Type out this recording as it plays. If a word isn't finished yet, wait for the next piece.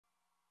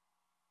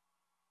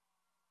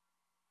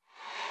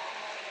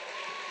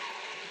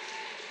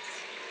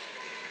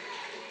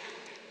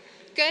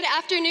Good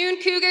afternoon,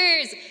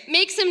 Cougars.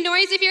 Make some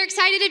noise if you're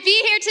excited to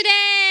be here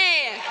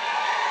today.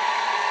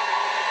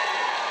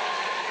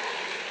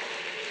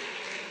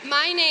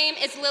 My name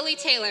is Lily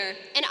Taylor,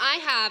 and I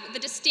have the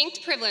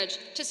distinct privilege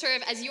to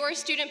serve as your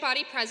student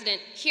body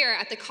president here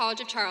at the College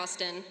of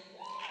Charleston.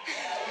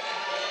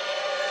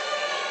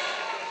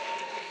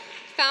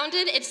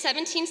 Founded in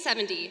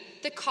 1770,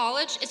 the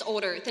college is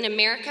older than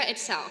America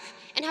itself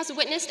and has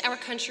witnessed our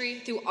country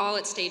through all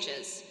its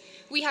stages.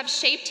 We have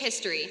shaped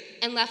history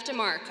and left a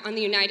mark on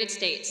the United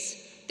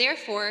States.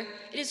 Therefore,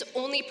 it is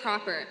only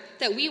proper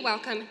that we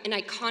welcome an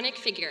iconic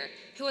figure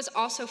who has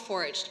also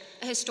forged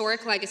a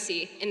historic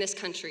legacy in this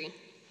country.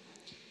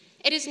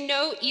 It is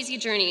no easy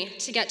journey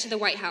to get to the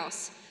White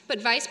House, but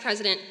Vice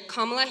President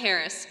Kamala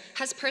Harris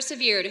has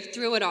persevered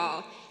through it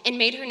all and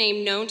made her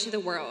name known to the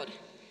world.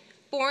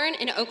 Born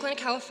in Oakland,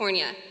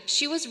 California,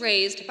 she was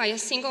raised by a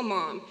single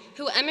mom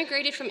who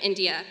emigrated from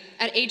India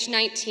at age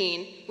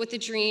 19 with the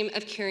dream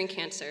of curing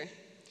cancer.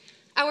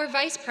 Our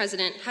Vice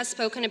President has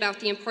spoken about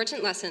the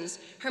important lessons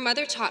her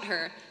mother taught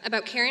her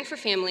about caring for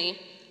family,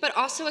 but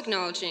also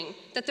acknowledging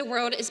that the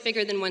world is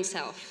bigger than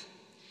oneself.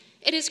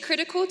 It is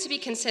critical to be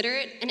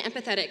considerate and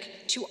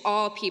empathetic to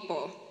all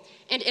people,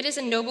 and it is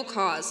a noble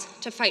cause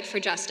to fight for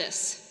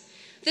justice.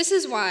 This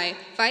is why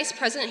Vice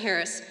President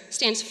Harris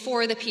stands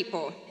for the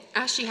people,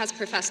 as she has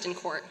professed in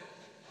court.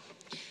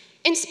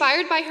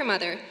 Inspired by her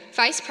mother,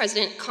 Vice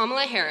President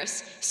Kamala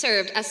Harris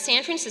served as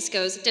San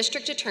Francisco's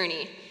district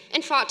attorney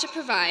and fought to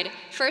provide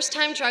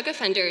first-time drug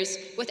offenders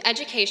with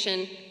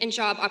education and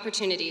job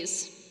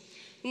opportunities.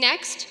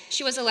 Next,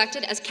 she was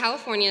elected as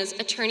California's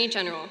Attorney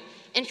General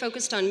and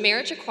focused on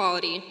marriage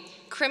equality,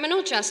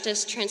 criminal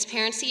justice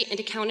transparency and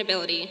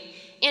accountability,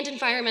 and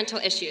environmental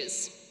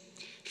issues.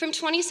 From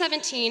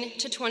 2017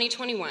 to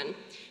 2021,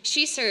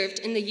 she served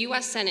in the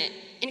U.S. Senate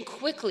and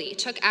quickly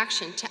took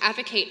action to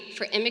advocate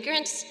for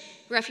immigrants,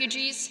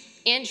 refugees,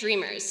 and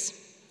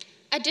dreamers.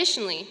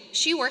 Additionally,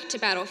 she worked to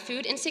battle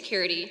food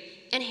insecurity,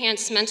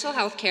 enhance mental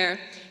health care,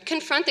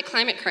 confront the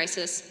climate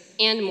crisis,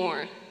 and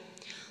more.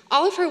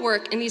 All of her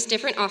work in these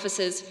different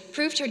offices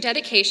proved her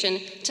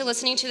dedication to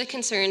listening to the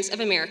concerns of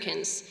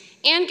Americans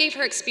and gave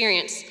her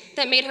experience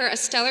that made her a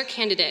stellar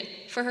candidate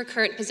for her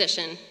current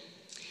position.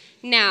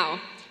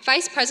 Now,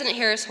 Vice President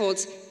Harris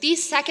holds the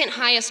second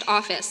highest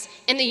office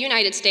in the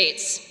United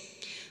States.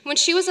 When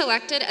she was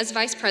elected as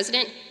Vice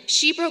President,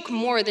 she broke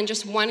more than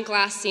just one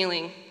glass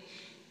ceiling.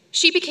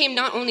 She became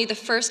not only the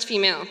first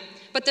female,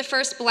 but the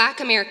first Black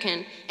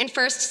American and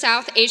first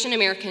South Asian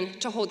American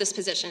to hold this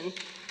position.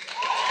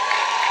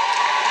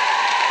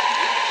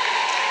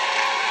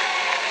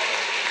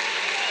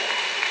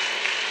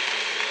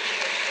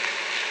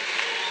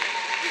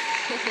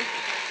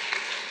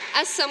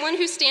 As someone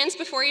who stands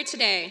before you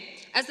today,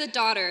 as the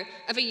daughter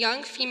of a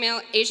young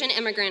female Asian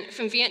immigrant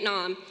from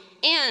Vietnam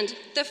and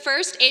the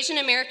first Asian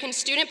American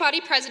student body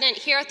president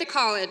here at the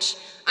college,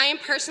 I am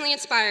personally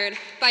inspired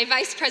by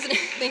Vice President,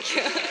 thank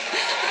you.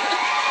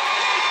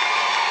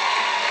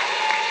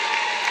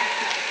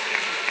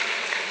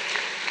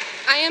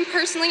 I am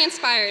personally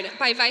inspired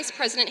by Vice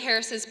President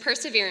Harris's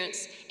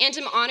perseverance and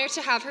am honored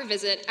to have her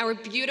visit our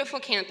beautiful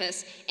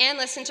campus and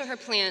listen to her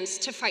plans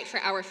to fight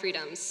for our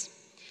freedoms.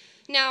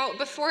 Now,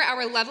 before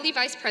our lovely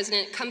Vice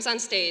President comes on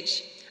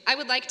stage, I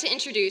would like to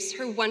introduce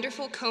her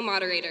wonderful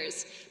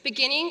co-moderators,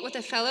 beginning with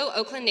a fellow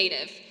Oakland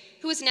native,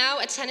 who is now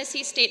a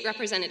Tennessee State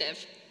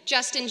Representative,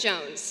 Justin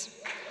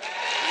Jones.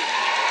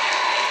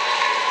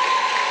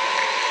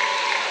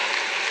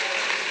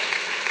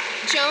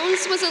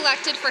 Jones was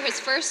elected for his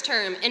first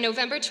term in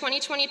November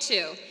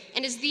 2022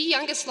 and is the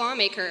youngest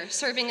lawmaker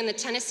serving in the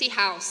Tennessee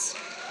House.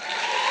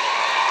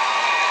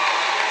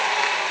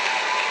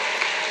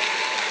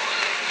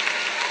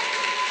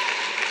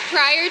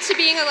 Prior to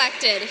being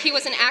elected, he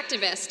was an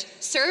activist,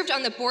 served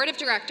on the board of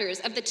directors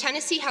of the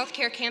Tennessee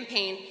Healthcare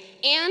Campaign,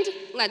 and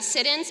led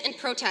sit-ins and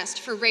protests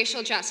for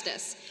racial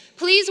justice.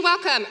 Please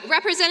welcome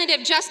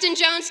Representative Justin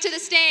Jones to the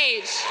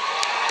stage.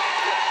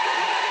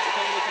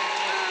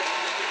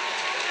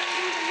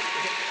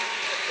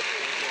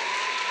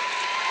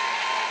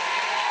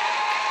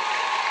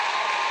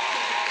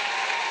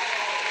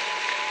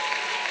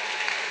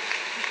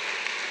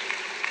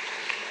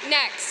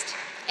 Next,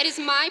 it is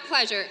my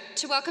pleasure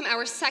to welcome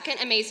our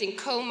second amazing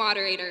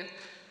co-moderator,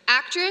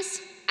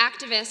 actress,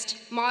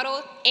 activist,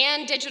 model,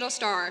 and digital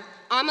star,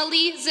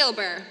 Amelie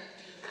Zilber.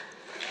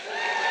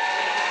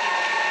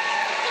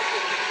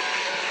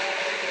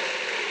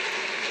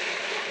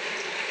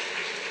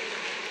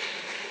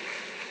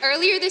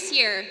 Earlier this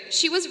year,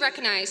 she was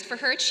recognized for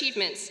her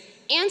achievements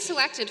and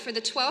selected for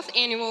the 12th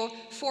annual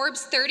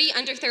Forbes 30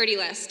 Under 30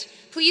 list.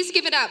 Please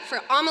give it up for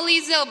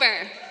Amelie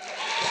Zilber.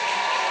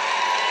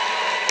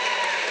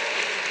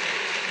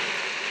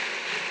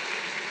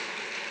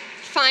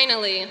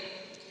 Finally,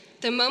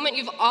 the moment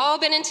you've all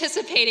been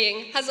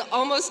anticipating has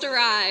almost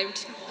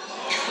arrived.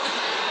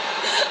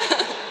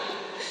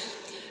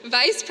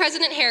 Vice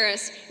President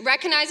Harris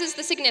recognizes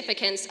the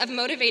significance of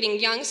motivating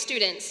young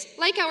students,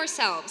 like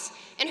ourselves,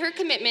 and her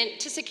commitment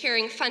to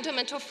securing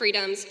fundamental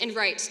freedoms and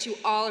rights to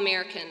all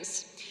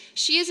Americans.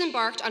 She has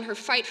embarked on her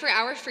Fight for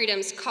Our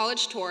Freedoms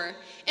college tour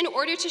in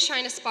order to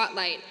shine a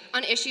spotlight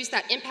on issues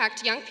that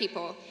impact young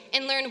people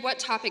and learn what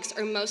topics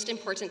are most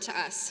important to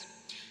us.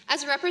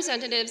 As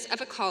representatives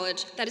of a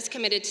college that is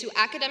committed to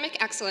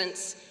academic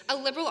excellence, a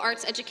liberal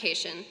arts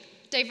education,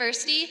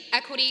 diversity,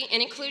 equity,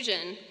 and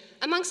inclusion,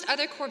 amongst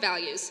other core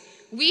values,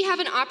 we have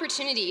an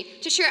opportunity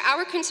to share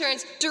our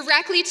concerns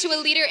directly to a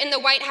leader in the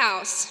White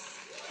House.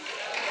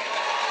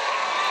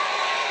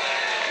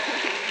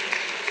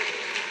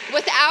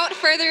 Without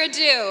further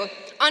ado,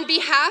 on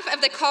behalf of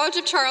the College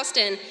of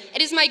Charleston,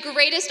 it is my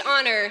greatest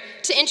honor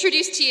to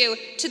introduce to you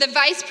to the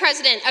Vice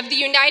President of the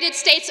United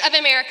States of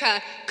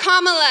America,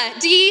 Kamala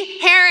D.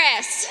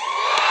 Harris.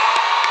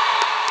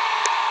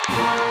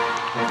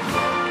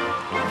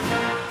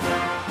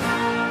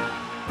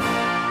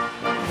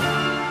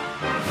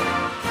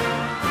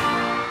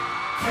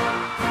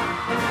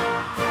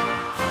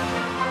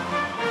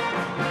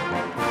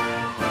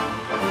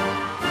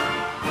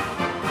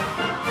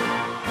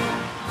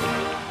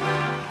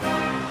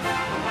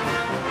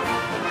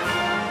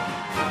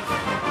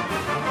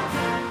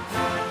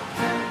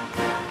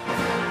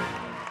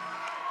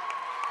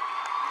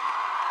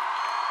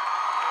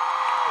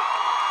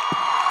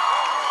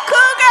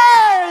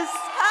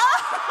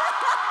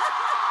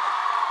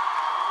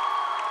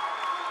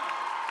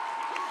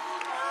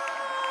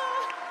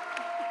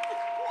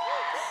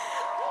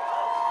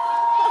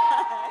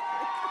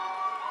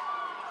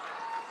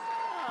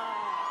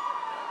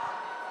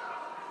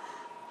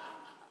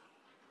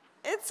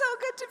 It's so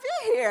good to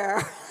be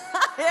here.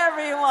 Hi,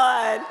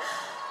 everyone.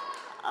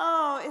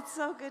 Oh, it's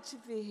so good to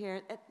be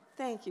here.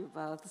 Thank you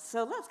both.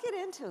 So let's get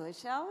into it,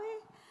 shall we?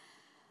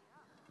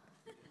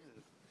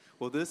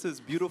 Well, this is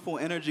beautiful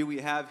energy we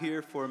have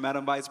here for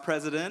Madam Vice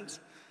President.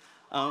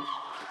 And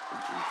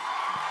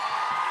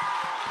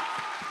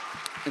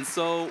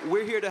so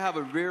we're here to have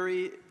a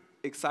very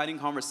exciting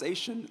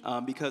conversation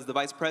because the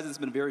Vice President's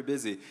been very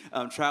busy,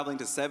 traveling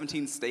to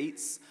 17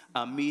 states,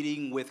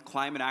 meeting with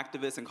climate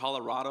activists in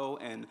Colorado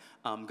and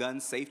gun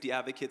safety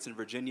advocates in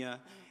Virginia,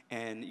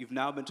 and you've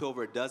now been to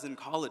over a dozen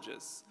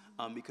colleges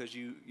because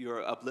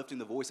you're uplifting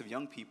the voice of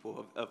young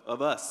people,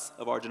 of us,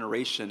 of our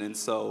generation. And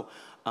so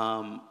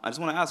I just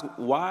want to ask,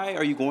 why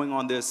are you going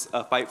on this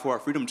Fight for Our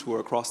Freedom tour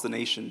across the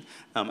nation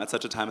at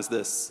such a time as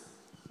this?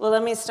 Well,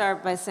 let me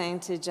start by saying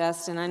to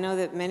Justin, I know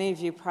that many of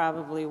you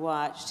probably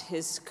watched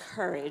his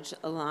courage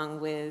along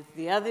with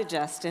the other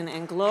Justin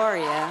and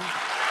Gloria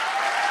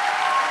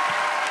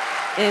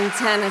in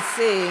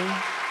Tennessee.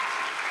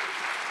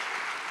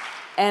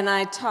 And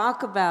I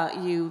talk about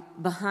you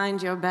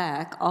behind your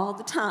back all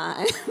the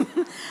time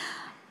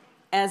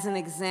as an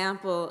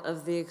example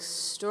of the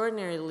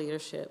extraordinary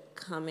leadership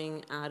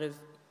coming out of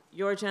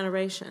your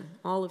generation,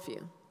 all of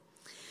you.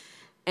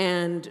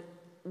 And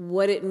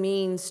what it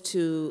means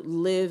to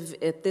live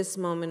at this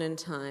moment in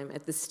time,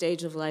 at the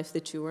stage of life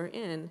that you are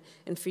in,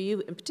 and for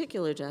you in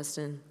particular,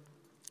 Justin,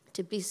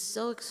 to be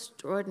so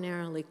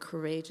extraordinarily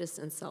courageous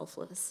and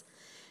selfless,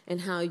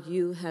 and how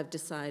you have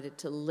decided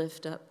to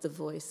lift up the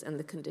voice and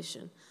the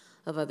condition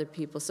of other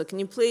people. So can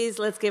you please,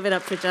 let's give it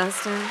up for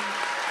Justin.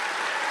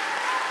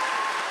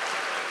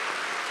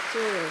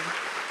 Julie.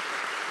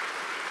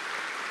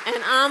 And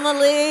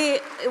Amelie,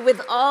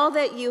 with all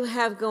that you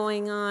have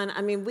going on,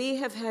 I mean, we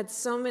have had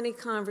so many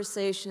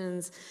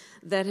conversations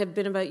that have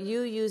been about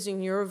you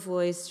using your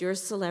voice, your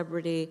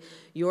celebrity,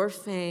 your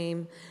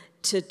fame,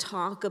 to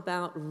talk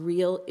about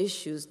real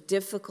issues,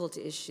 difficult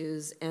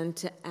issues, and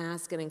to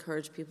ask and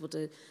encourage people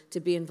to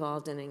be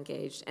involved and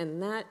engaged.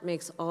 And that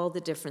makes all the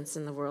difference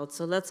in the world.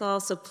 So let's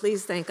also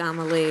please thank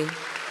Amelie.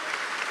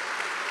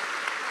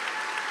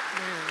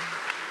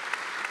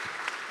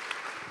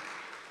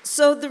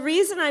 So the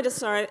reason I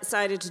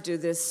decided to do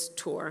this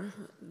tour,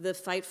 the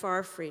Fight for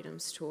Our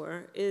Freedoms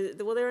tour,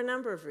 is, well, there are a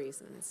number of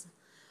reasons.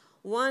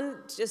 One,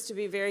 just to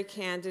be very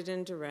candid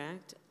and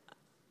direct,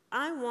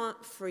 I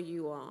want for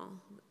you all,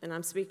 and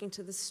I'm speaking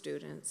to the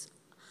students,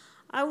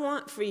 I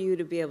want for you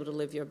to be able to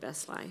live your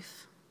best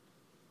life.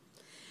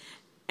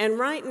 And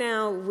right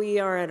now, we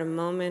are at a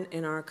moment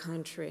in our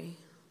country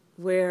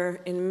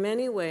where, in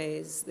many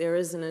ways, there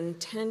is an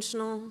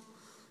intentional,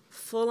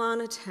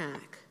 full-on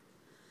attack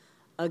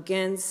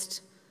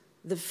against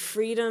the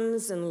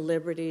freedoms and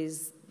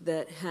liberties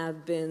that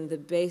have been the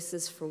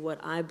basis for what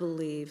I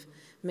believe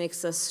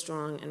makes us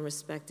strong and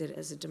respected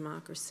as a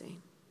democracy.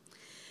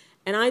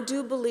 And I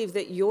do believe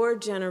that your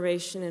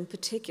generation in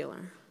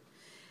particular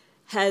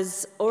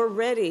has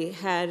already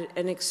had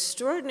an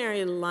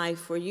extraordinary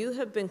life where you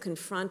have been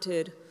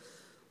confronted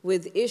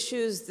with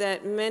issues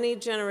that many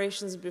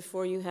generations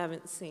before you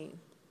haven't seen.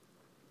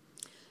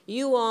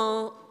 You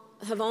all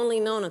have only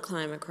known a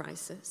climate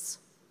crisis.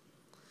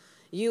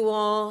 You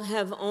all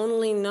have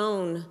only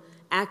known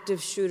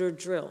active shooter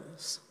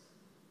drills.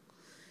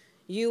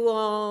 You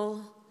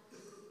all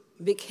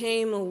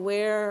became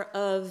aware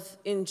of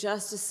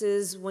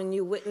injustices when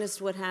you witnessed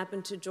what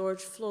happened to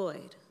George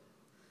Floyd.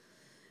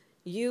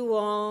 You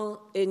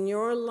all, in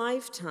your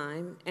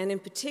lifetime, and in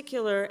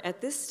particular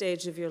at this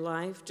stage of your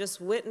life,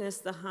 just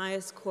witnessed the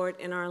highest court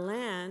in our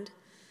land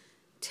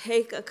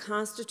take a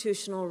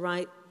constitutional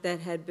right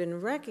that had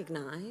been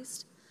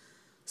recognized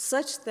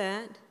such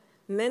that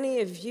many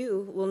of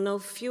you will know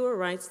fewer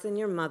rights than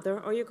your mother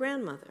or your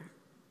grandmother.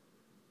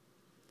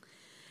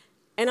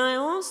 And I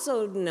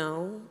also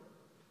know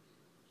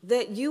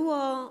that you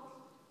all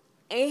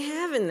ain't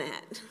having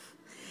that,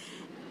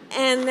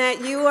 and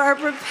that you are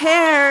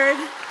prepared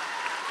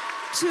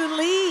to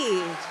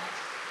lead.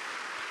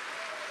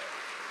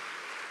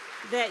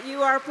 That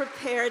you are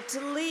prepared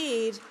to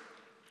lead,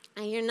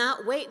 and you're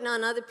not waiting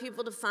on other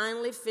people to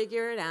finally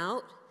figure it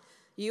out.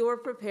 You are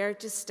prepared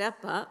to step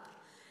up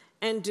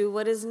and do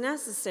what is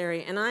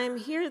necessary. And I am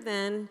here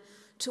then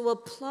to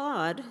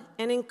applaud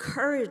and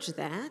encourage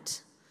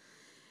that,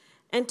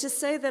 and to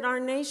say that our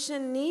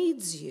nation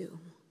needs you.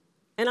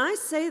 And I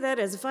say that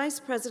as Vice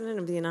President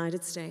of the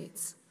United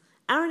States.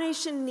 Our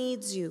nation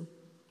needs you.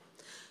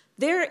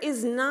 There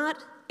is not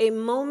a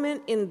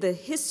moment in the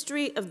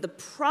history of the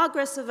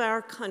progress of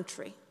our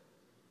country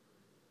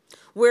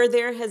where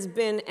there has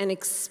been an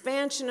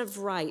expansion of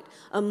right,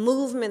 a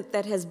movement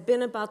that has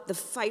been about the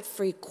fight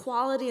for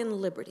equality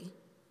and liberty.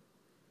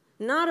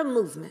 Not a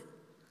movement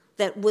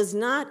that was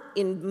not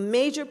in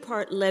major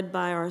part led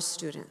by our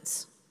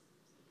students.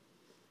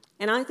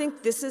 And I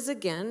think this is,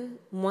 again,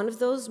 one of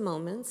those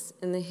moments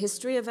in the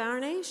history of our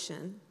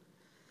nation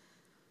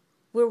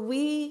where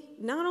we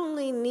not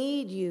only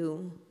need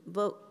you,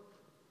 but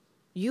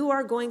you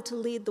are going to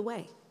lead the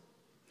way.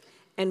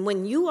 And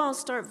when you all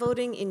start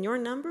voting in your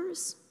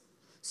numbers,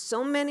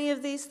 so many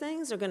of these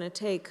things are going to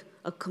take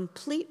a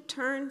complete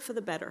turn for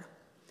the better.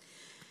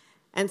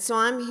 And so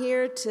I'm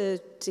here to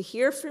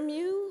hear from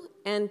you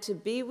and to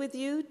be with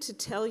you, to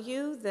tell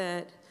you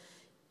that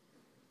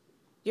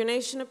your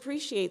nation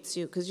appreciates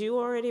you, because you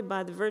already,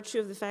 by the virtue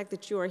of the fact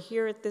that you are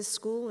here at this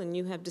school and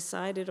you have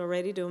decided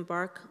already to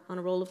embark on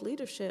a role of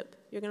leadership,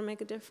 you're going to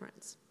make a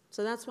difference.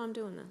 So that's why I'm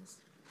doing this.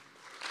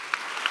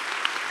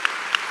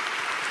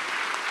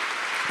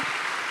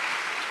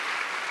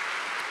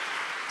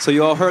 So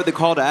you all heard the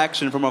call to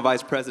action from our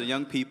Vice President.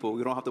 Young people,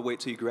 you don't have to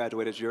wait till you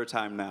graduate. It's your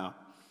time now.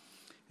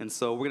 And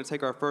so we're going to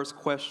take our first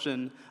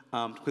question,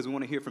 because we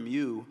want to hear from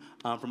you,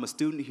 from a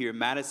student here,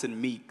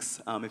 Madison Meeks,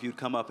 if you'd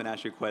come up and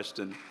ask your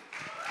question.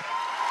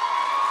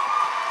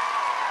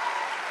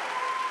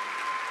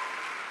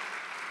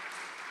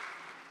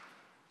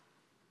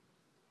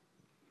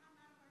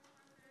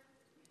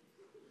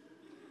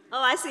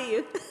 Oh, I see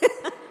you.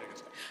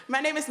 My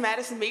name is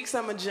Madison Meeks.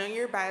 I'm a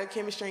junior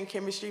biochemistry and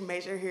chemistry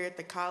major here at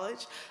the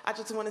college. I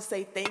just want to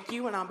say thank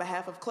you, and on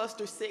behalf of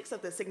Cluster 6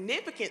 of the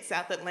significant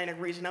South Atlantic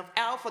region of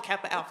Alpha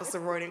Kappa Alpha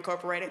Sorority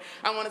Incorporated,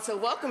 I wanted to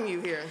welcome you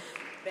here.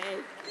 Thank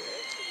you.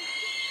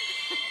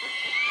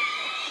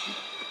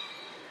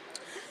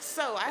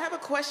 So I have a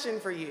question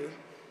for you.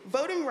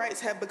 Voting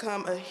rights have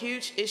become a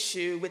huge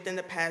issue within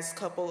the past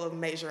couple of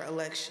major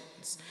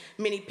elections.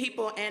 Many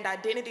people and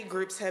identity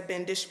groups have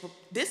been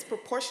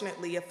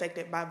disproportionately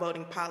affected by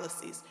voting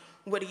policies.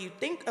 What do you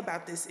think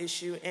about this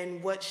issue,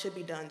 and what should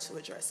be done to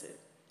address it?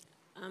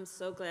 I'm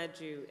so glad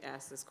you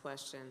asked this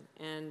question.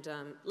 And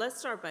let's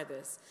start by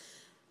this.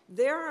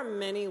 There are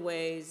many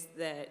ways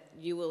that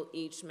you will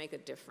each make a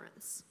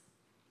difference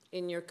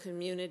in your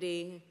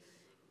community,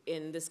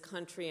 in this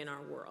country, in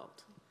our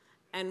world.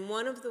 And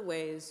one of the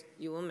ways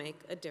you will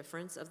make a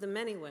difference, of the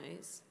many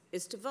ways,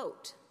 is to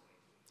vote.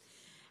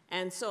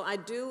 And so I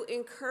do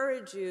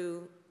encourage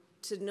you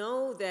to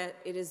know that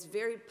it is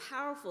very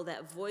powerful,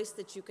 that voice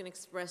that you can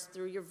express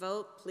through your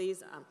vote.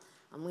 Please,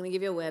 I'm going to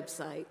give you a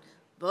website,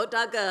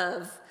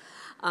 vote.gov,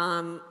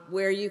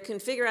 where you can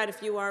figure out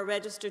if you are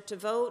registered to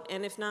vote,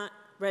 and if not,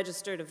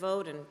 register to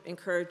vote and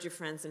encourage your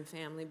friends and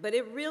family. But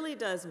it really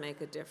does make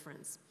a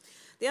difference.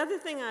 The other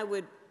thing I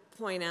would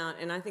point out,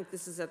 and I think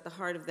this is at the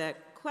heart of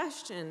that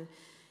question,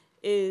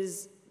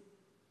 is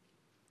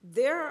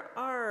there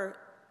are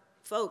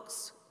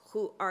folks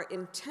who are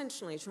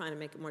intentionally trying to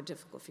make it more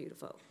difficult for you to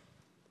vote.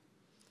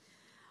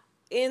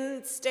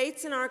 In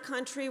states in our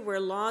country where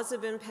laws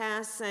have been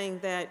passed saying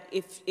that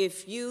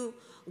if you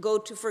go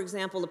to, for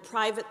example, a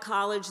private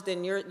college,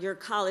 then your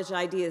college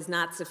ID is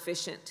not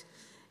sufficient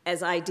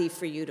as ID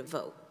for you to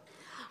vote.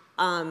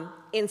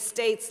 In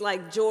states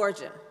like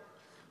Georgia,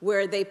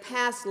 where they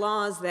pass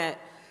laws that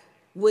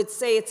would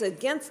say it's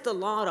against the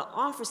law to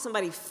offer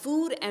somebody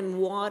food and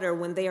water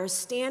when they are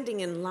standing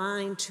in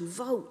line to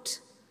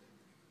vote.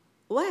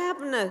 What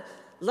happened to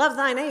love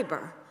thy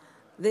neighbor?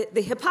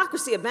 The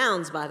hypocrisy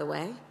abounds, by the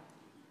way.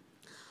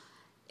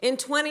 In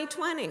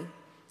 2020,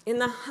 in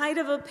the height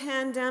of a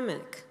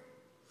pandemic,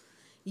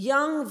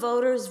 young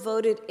voters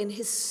voted in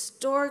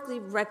historically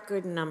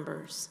record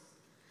numbers.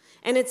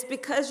 And it's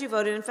because you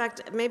voted. In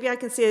fact, maybe I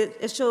can see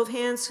a show of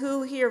hands.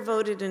 Who here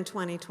voted in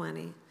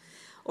 2020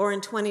 or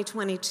in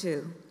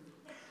 2022?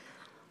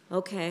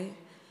 Okay,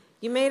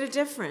 you made a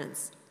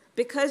difference.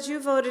 Because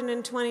you voted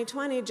in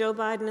 2020, Joe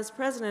Biden is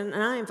president,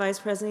 and I am vice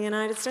president of the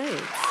United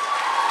States.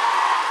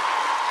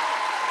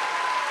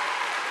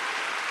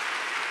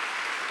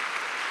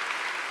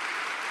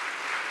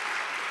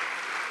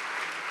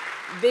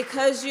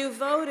 Because you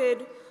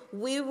voted,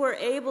 we were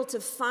able to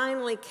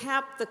finally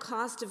cap the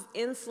cost of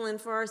insulin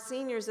for our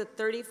seniors at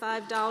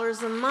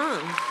 $35 a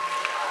month.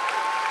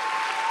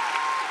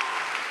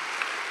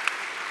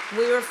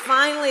 We were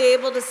finally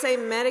able to say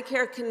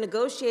Medicare can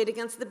negotiate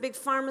against the big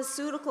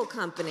pharmaceutical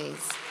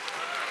companies.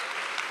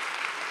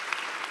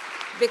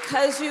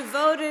 Because you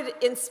voted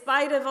in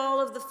spite of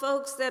all of the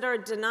folks that are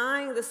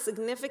denying the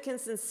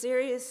significance and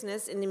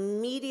seriousness and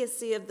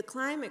immediacy of the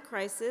climate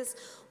crisis,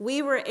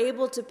 we were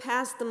able to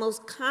pass the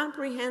most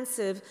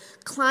comprehensive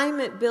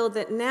climate bill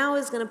that now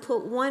is going to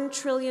put $1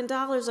 trillion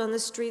on the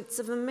streets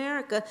of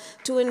America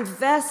to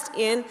invest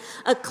in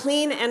a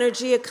clean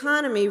energy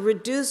economy,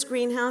 reduce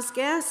greenhouse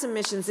gas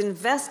emissions,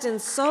 invest in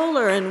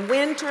solar and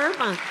wind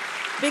turbines,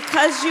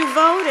 because you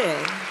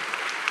voted.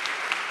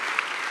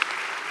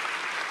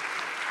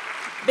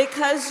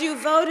 Because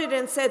you voted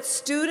and said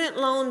student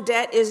loan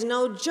debt is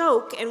no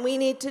joke and we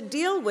need to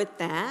deal with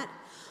that,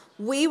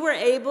 we were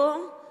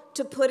able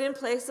to put in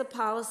place a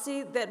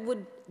policy that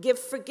would give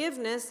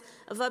forgiveness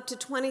of up to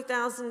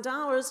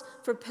 $20,000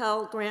 for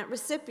Pell Grant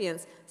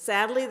recipients.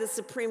 Sadly, the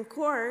Supreme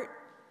Court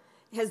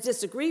has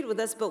disagreed with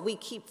us, but we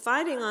keep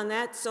fighting on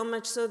that, so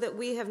much so that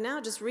we have now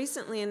just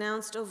recently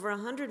announced over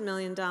 $100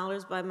 million,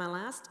 by my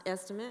last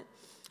estimate,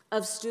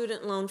 of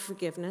student loan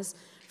forgiveness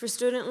for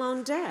student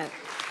loan debt.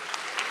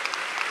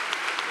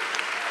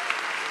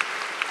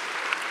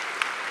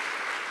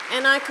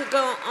 And I could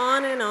go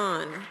on.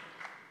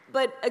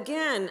 But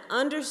again,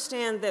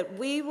 understand that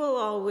we will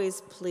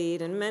always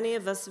plead, and many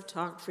of us have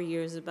talked for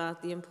years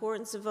about the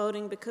importance of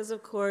voting because,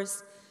 of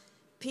course,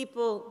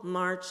 people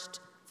marched,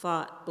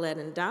 fought, bled,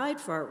 and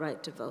died for our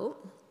right to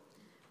vote.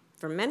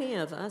 For many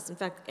of us, in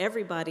fact,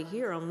 everybody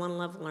here on one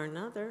level or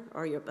another,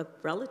 or your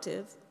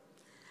relative.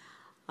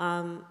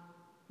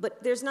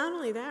 But there's not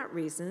only that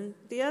reason,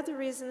 the other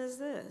reason is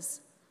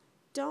this.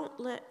 Don't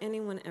let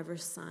anyone ever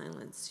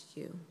silence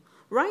you.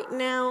 Right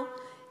now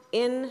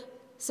in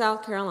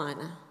South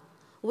Carolina,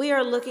 we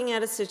are looking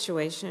at a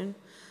situation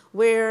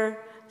where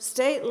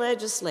state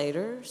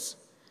legislators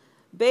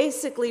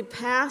basically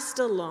passed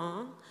a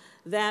law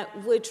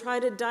that would try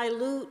to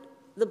dilute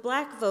the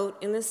black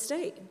vote in the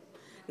state.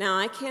 Now,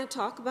 I can't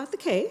talk about the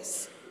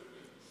case,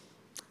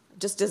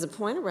 just as a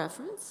point of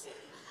reference,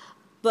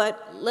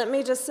 but let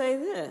me just say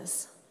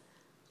this.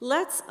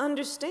 Let's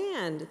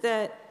understand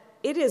that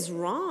it is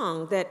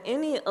wrong that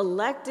any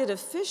elected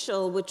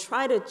official would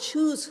try to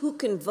choose who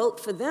can vote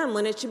for them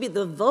when it should be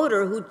the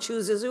voter who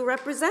chooses who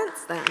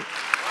represents them.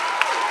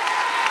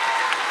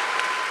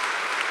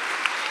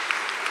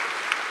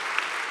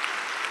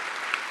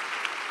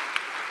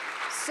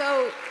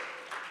 So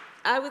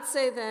I would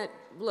say that,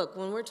 look,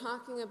 when we're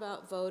talking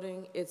about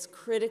voting, it's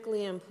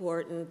critically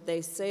important.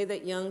 They say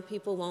that young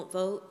people won't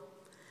vote.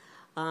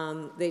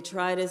 They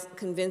try to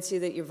convince you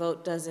that your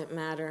vote doesn't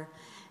matter.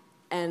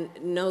 And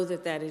know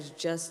that that is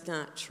just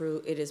not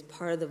true. It is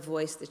part of the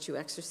voice that you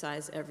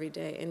exercise every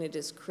day, and it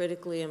is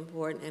critically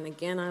important. And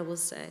again, I will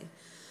say,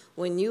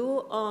 when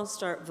you all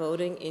start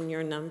voting in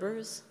your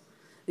numbers,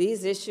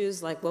 these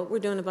issues like what we're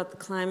doing about the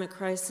climate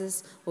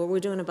crisis, what we're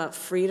doing about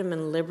freedom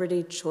and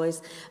liberty,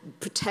 choice,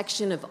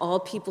 protection of all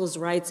people's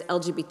rights,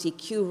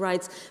 LGBTQ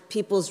rights,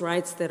 people's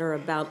rights that are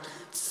about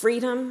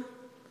freedom,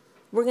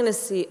 we're going to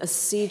see a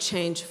sea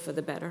change for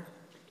the better.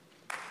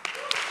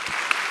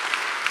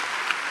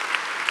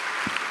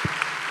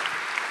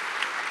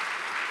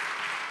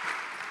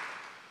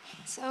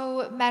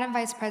 So, Madam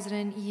Vice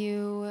President,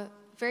 you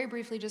very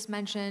briefly just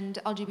mentioned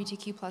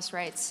LGBTQ+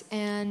 rights,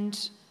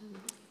 and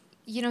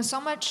you know, so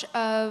much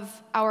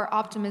of our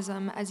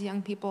optimism as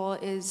young people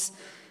is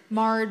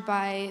marred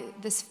by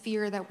this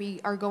fear that we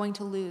are going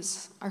to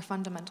lose our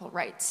fundamental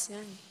rights. Yeah.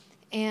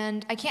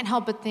 And I can't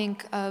help but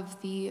think of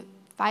the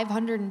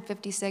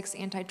 556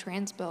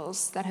 anti-trans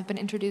bills that have been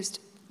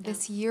introduced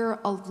this year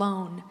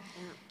alone,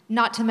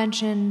 not to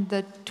mention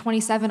the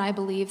 27, I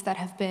believe, that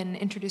have been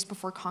introduced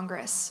before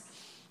Congress.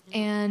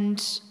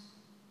 And,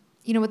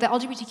 you know, with the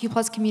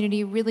LGBTQ+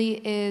 community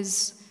really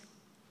is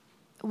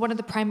one of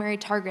the primary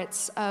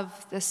targets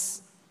of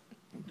this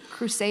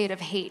crusade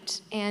of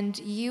hate. And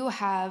you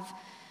have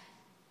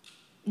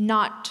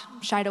not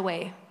shied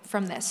away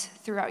from this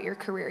throughout your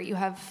career. You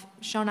have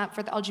shown up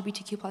for the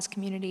LGBTQ+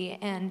 community,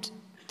 and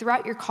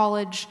throughout your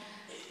college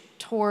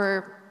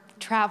tour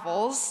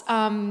travels,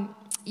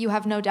 you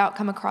have no doubt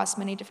come across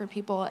many different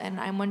people, and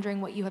I'm wondering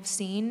what you have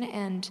seen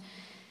and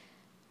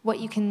what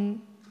you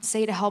can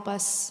say to help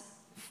us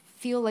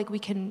feel like we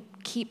can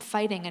keep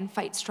fighting and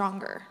fight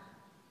stronger.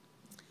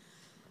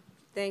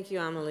 Thank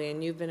you, Amelie,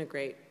 and you've been a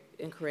great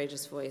and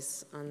courageous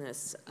voice on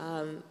this.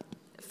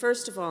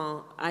 First of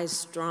all, I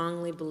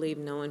strongly believe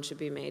no one should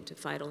be made to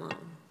fight alone.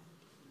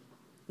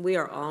 We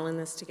are all in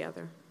this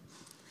together.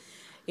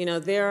 You know,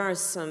 there are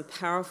some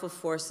powerful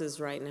forces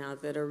right now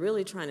that are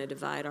really trying to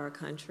divide our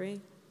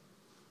country.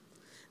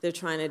 They're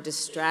trying to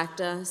distract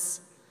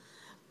us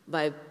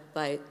by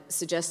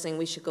suggesting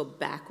we should go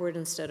backward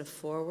instead of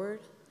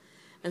forward.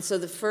 And so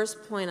the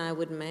first point I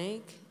would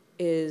make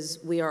is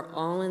we are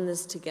all in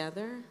this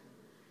together,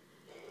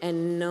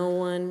 and no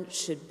one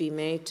should be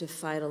made to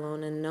fight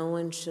alone, and no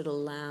one should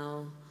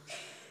allow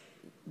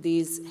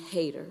these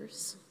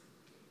haters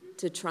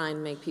to try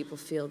and make people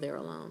feel they're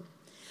alone.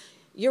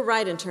 You're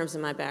right in terms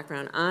of my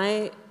background.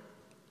 I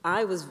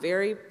was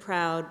very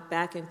proud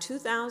back in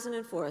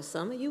 2004.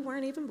 Some of you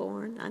weren't even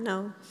born, I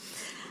know.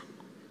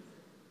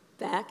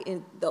 Back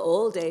in the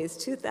old days,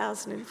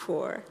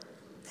 2004,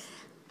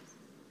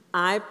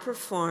 I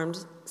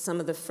performed some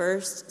of the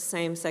first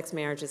same-sex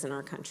marriages in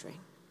our country.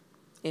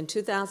 In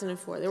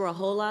 2004, there were a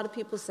whole lot of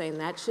people saying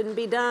that shouldn't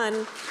be done.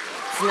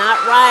 It's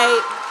not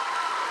right.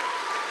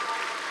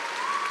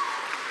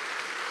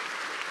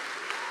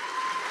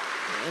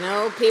 You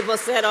know, people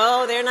said,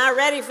 oh, they're not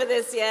ready for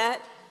this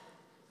yet.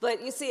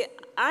 But you see,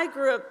 I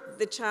grew up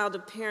the child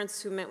of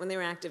parents who met when they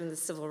were active in the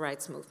civil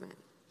rights movement,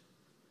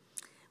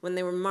 when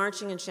they were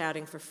marching and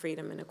shouting for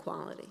freedom and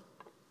equality.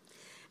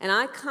 And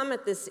I come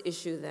at this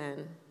issue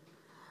then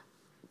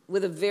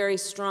with a very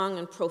strong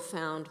and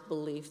profound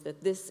belief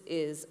that this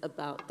is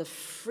about the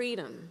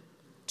freedom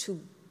to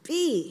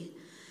be.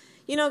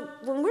 You know,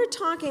 when we're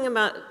talking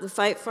about the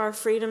fight for our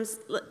freedoms,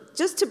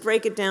 just to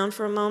break it down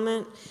for a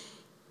moment,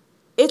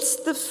 it's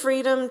the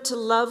freedom to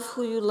love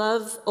who you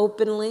love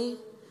openly.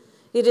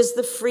 It is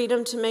the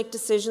freedom to make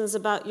decisions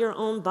about your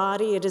own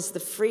body. It is the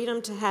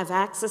freedom to have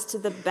access to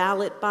the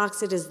ballot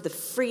box. It is the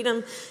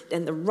freedom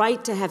and the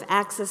right to have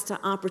access to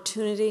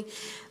opportunity.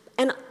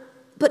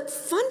 But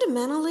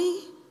fundamentally,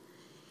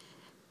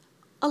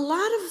 a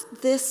lot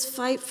of this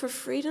fight for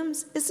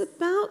freedoms is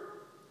about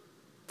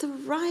the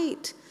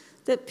right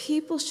that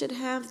people should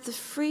have the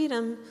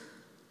freedom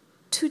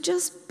to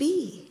just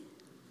be.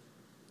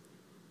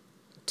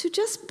 To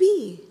just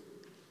be.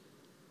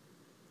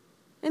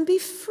 And be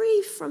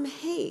free from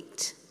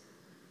hate,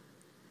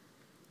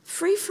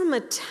 free from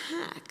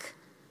attack,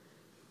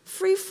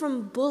 free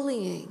from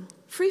bullying,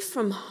 free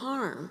from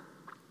harm.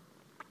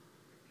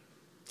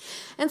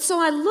 And so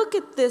I look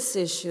at this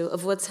issue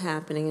of what's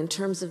happening in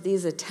terms of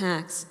these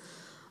attacks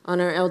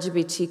on our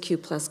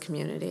LGBTQ plus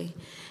community.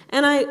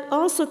 And I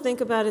also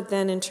think about it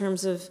then in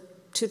terms of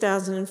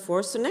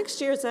 2004. So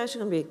next year it's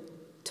actually going to be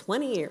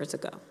 20 years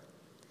ago.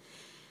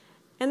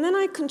 And then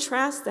I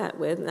contrast that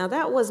with, now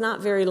that was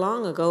not very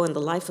long ago in the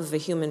life of a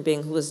human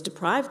being who was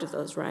deprived of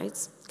those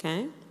rights,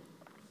 okay?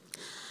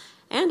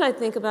 And I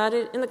think about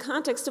it in the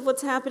context of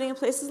what's happening in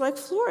places like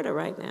Florida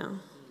right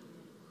now.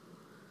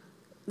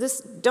 This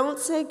don't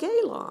say gay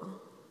law.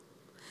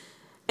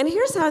 And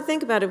here's how I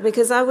think about it,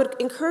 because I would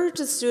encourage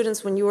the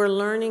students when you are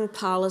learning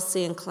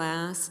policy in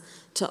class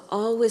to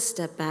always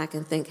step back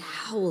and think,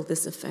 how will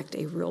this affect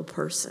a real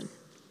person?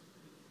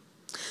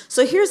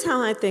 So here's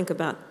how I think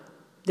about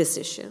this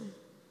issue.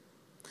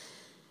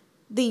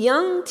 The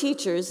young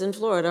teachers in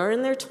Florida are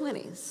in their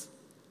 20s.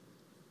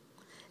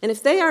 And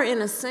if they are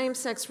in a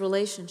same-sex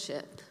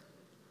relationship,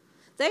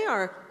 they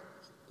are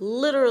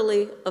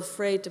literally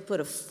afraid to put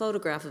a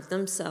photograph of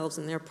themselves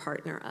and their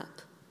partner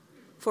up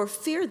for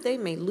fear they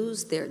may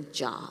lose their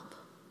job.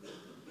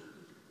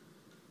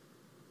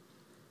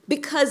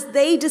 Because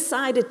they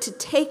decided to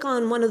take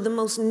on one of the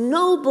most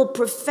noble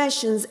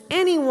professions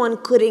anyone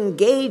could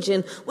engage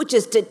in, which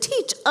is to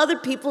teach other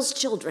people's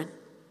children.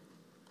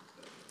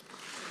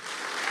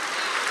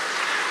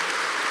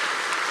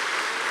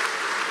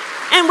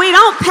 And we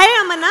don't pay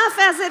them enough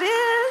as it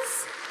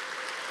is.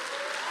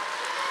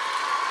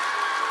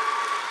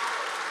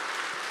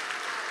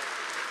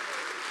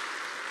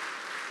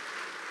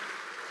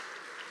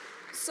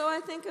 So I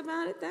think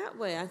about it that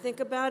way. I think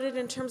about it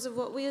in terms of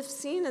what we have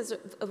seen as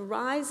a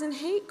rise in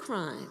hate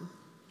crime.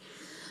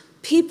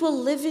 People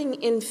living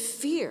in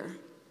fear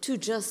to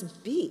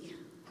just be.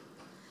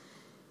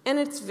 And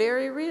it's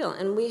very real,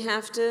 and we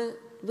have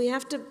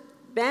to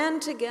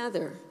band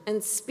together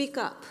and speak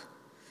up.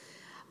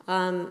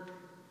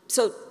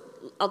 So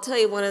I'll tell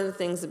you one of the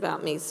things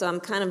about me. So I'm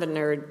kind of a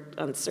nerd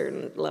on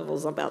certain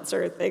levels about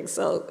certain things.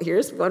 So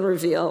here's one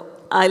reveal.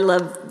 I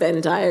love Venn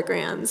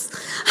diagrams.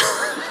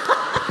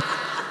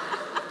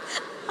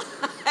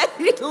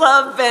 I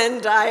love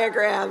Venn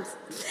diagrams.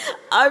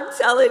 I'm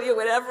telling you,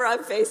 whenever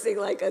I'm facing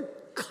like a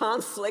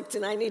conflict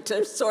and I need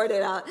to sort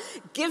it out,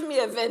 give me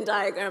a Venn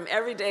diagram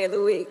every day of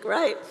the week,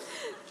 right?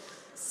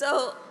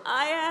 So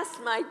I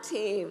asked my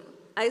team,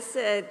 I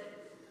said,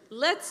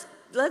 let's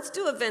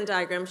do a Venn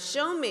diagram.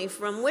 Show me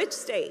from which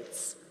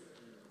states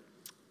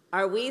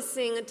are we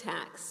seeing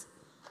attacks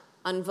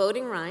on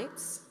voting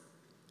rights,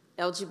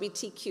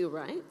 LGBTQ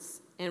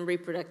rights, and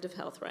reproductive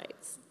health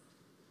rights.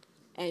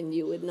 And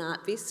you would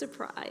not be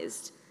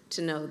surprised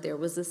to know there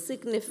was a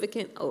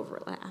significant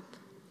overlap.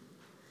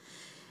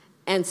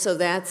 And so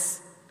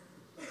that's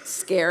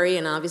scary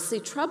and obviously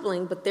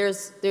troubling, but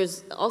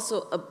there's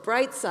also a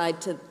bright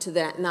side to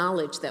that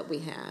knowledge that we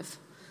have,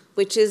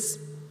 which is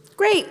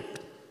great.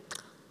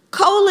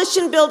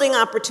 Coalition building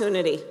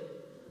opportunity.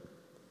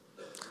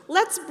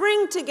 Let's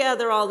bring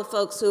together all the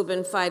folks who have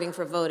been fighting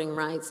for voting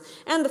rights,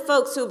 and the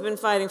folks who have been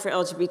fighting for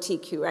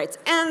LGBTQ rights,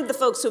 and the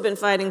folks who have been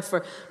fighting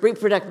for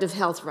reproductive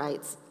health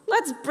rights.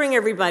 Let's bring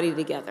everybody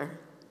together,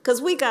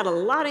 because we got a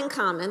lot in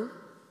common,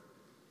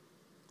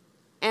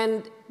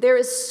 and there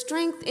is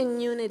strength in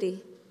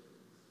unity.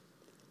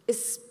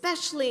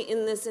 especially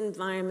in this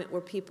environment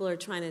where people are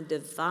trying to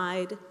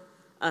divide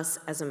us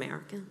as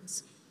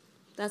Americans.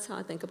 That's how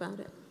I think about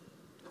it.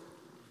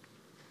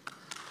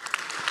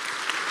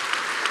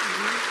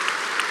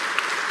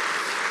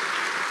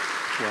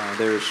 Wow,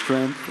 there is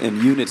strength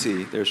in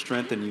unity. There's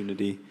strength in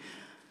unity.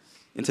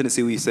 In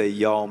Tennessee, we say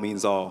y'all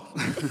means all.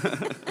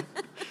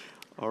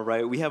 All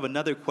right, we have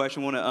another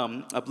question. We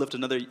want to uplift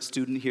another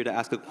student here to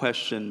ask a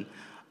question.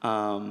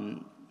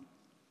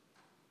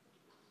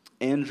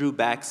 Andrew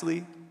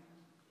Baxley.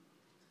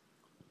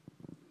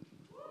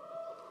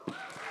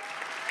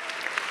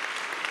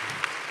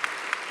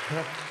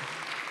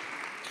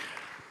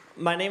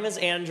 My name is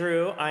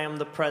Andrew. I am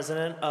the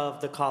president of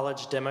the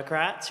College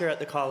Democrats here at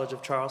the College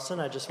of Charleston.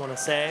 I just want to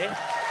say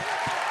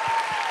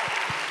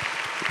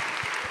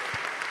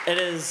it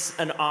is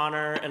an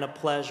honor and a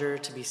pleasure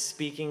to be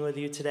speaking with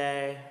you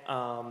today.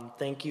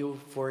 Thank you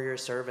for your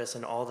service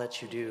and all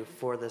that you do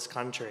for this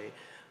country.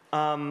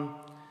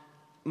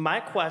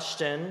 My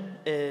question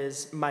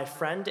is, my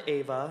friend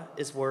Ava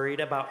is worried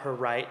about her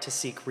right to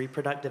seek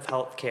reproductive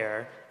health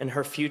care in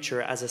her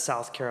future as a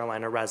South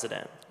Carolina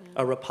resident,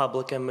 a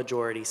Republican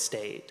majority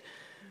state.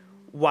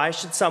 Why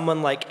should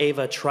someone like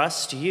Ava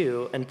trust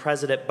you and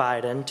President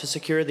Biden to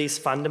secure these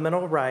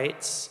fundamental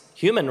rights,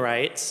 human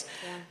rights,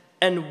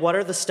 and what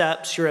are the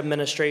steps your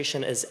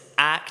administration is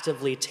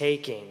actively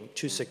taking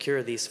to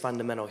secure these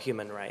fundamental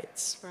human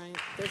rights? Right,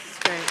 this is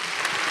great.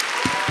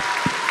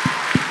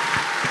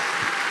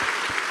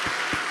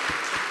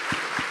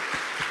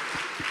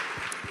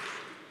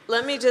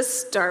 Let me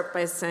just start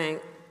by saying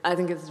I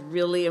think it's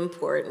really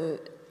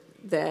important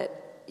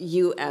that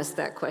you ask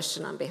that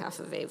question on behalf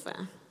of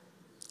Ava,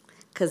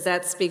 because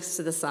that speaks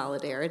to the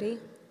solidarity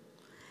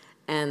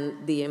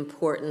and the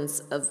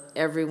importance of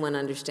everyone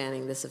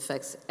understanding this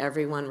affects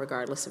everyone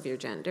regardless of your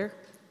gender.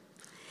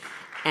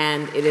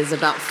 And it is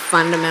about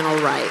fundamental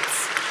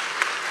rights.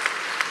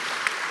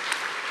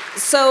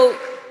 So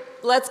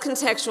let's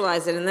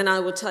contextualize it, and then I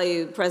will tell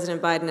you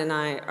President Biden and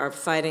I are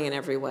fighting in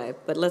every way,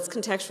 but let's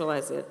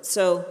contextualize it.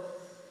 So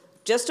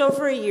just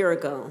over a year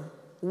ago,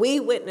 we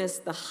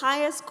witnessed the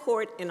highest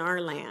court in our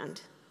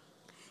land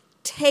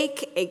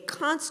take a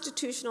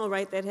constitutional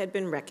right that had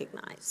been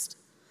recognized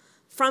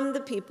from the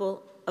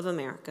people of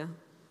America,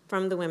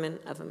 from the women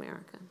of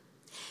America.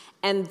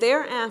 And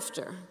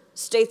thereafter,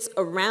 states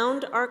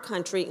around our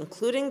country,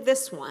 including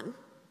this one,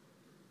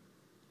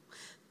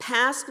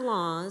 passed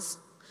laws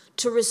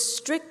to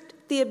restrict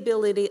the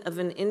ability of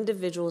an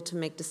individual to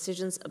make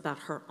decisions about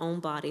her own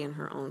body and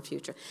her own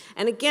future.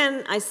 And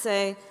again, I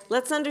say,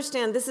 let's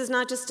understand this is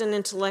not just an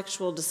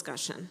intellectual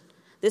discussion.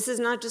 This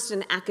is not just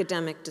an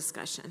academic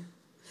discussion.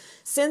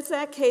 Since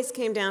that case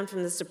came down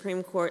from the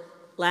Supreme Court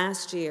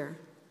last year,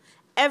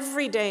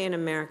 every day in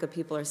America,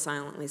 people are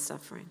silently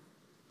suffering.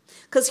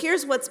 Because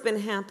here's what's been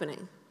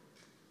happening.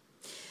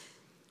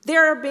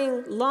 There are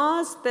being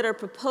laws that are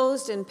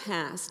proposed and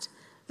passed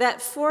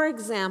that, for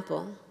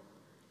example,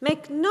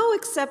 make no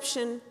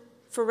exception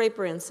for rape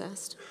or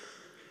incest.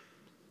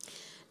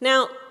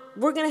 Now,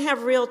 we're going to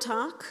have real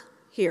talk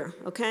here,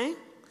 okay?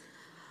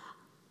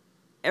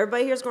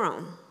 Everybody here's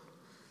grown.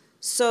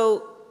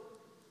 So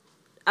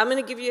I'm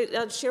going to give you,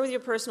 I'll share with you a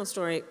personal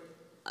story.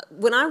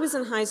 When I was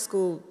in high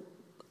school,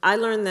 I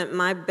learned that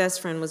my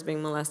best friend was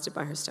being molested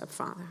by her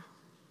stepfather.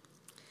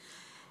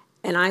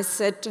 And I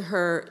said to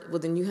her, well,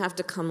 then you have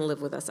to come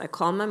live with us. I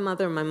called my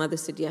mother, and my mother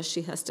said, yes,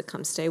 she has to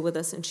come stay with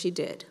us, and she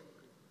did.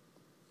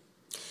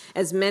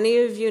 As many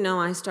of you know,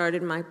 I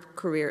started my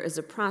career as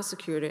a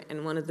prosecutor,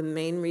 and one of the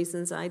main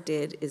reasons I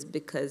did is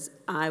because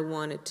I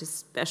wanted to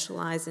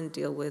specialize and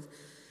deal with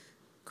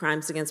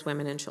crimes against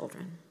women and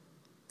children.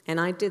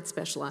 And I did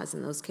specialize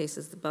in those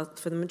cases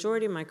for the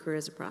majority of my career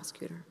as a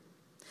prosecutor.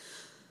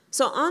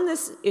 So on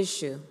this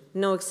issue,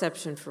 no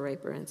exception for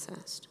rape or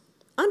incest,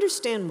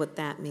 understand what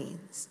that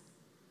means.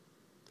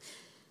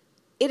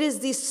 It is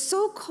these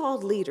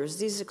so-called leaders,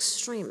 these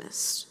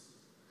extremists,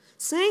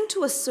 saying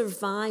to a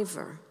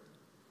survivor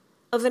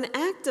of an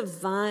act of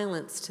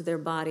violence to their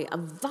body, a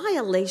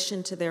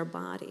violation to their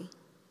body,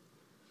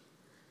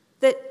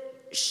 that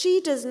she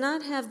does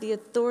not have the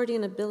authority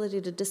and ability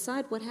to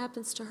decide what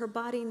happens to her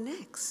body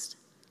next.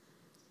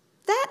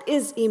 That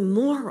is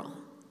immoral.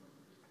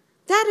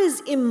 That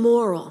is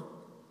immoral.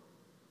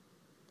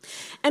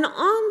 And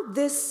on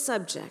this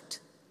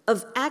subject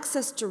of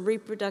access to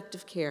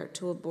reproductive care,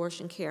 to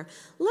abortion care,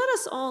 let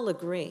us all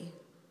agree.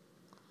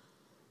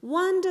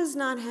 One does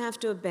not have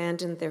to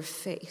abandon their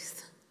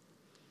faith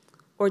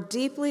or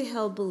deeply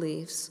held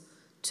beliefs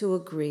to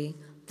agree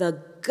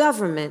the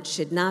government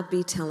should not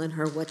be telling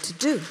her what to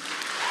do.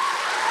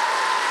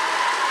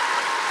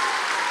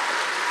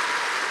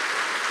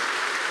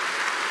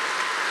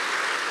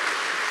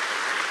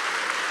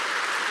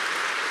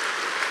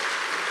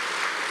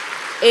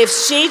 If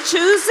she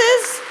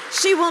chooses,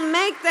 she will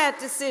make that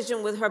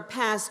decision with her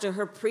pastor,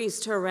 her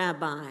priest, her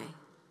rabbi.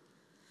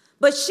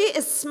 But she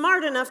is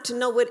smart enough to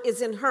know what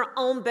is in her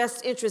own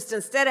best interest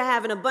instead of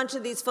having a bunch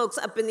of these folks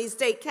up in these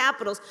state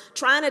capitals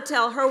trying to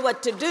tell her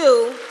what to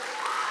do.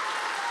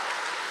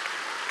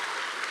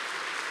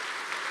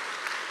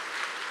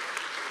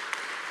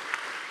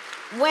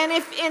 When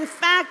if in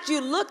fact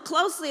you look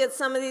closely at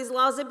some of these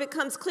laws, it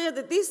becomes clear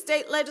that these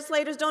state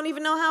legislators don't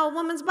even know how a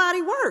woman's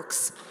body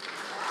works.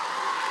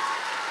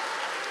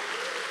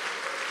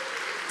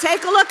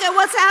 Take a look at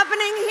what's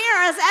happening here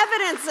as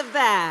evidence of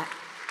that.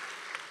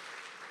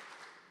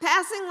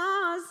 Passing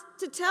laws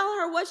to tell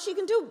her what she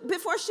can do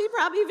before she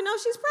probably even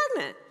knows she's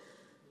pregnant.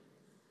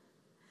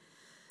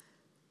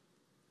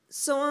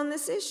 So on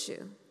this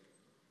issue,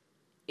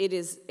 it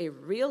is a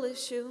real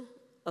issue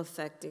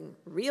affecting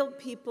real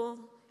people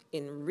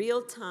in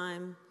real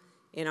time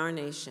in our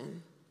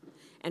nation.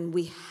 And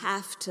we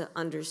have to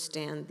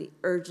understand the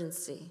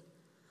urgency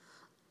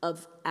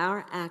of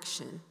our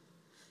action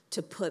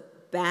to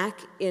put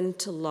back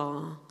into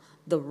law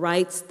the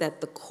rights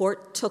that the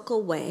court took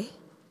away.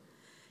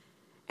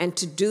 And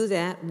to do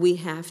that, we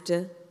have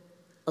to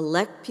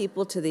elect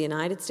people to the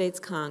United States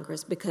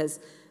Congress, because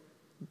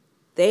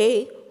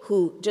they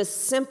who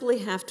just simply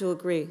have to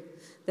agree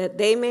that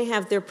they may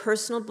have their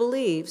personal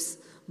beliefs,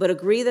 but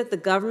agree that the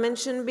government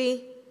shouldn't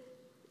be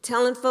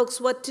telling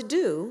folks what to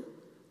do,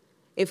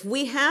 if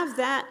we have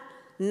that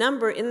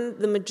number in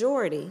the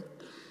majority,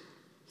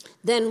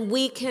 then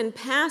we can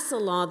pass a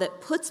law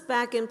that puts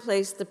back in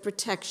place the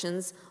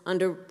protections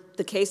under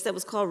the case that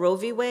was called Roe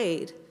v.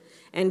 Wade.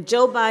 And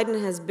Joe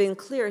Biden has been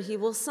clear he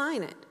will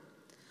sign it.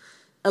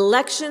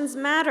 Elections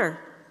matter.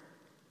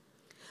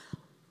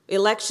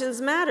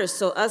 Elections matter.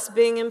 So us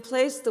being in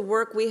place, the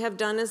work we have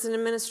done as an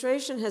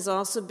administration has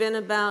also been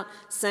about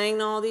saying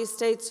to all these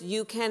states,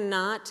 you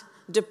cannot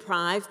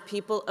deprive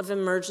people of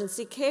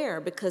emergency care,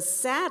 because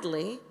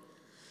sadly,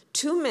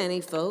 too many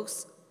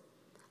folks,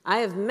 I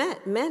have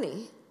met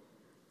many,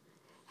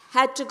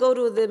 had to go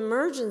to the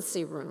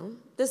emergency room.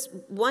 This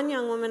one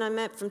young woman I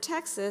met from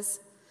Texas,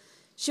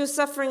 she was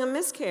suffering a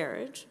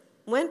miscarriage,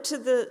 went to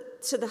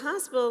the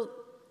hospital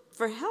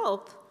for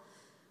help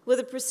with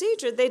a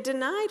procedure. They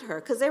denied her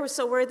because they were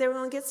so worried they were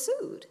going to get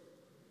sued.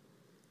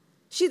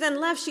 She then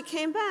left, she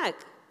came back,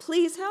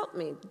 please help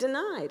me,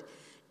 denied.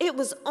 It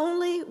was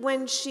only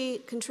when she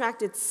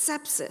contracted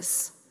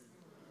sepsis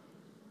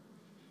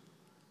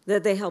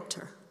that they helped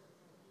her.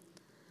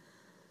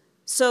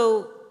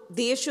 So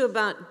the issue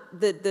about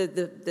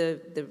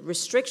the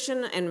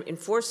restriction and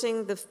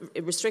enforcing the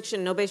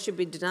restriction, nobody should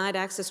be denied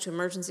access to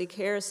emergency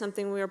care, is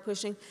something we are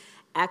pushing.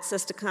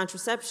 Access to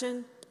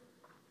contraception,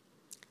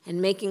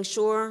 and making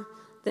sure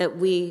that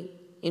we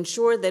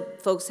ensure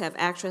that folks have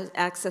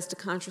access to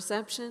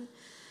contraception.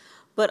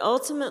 But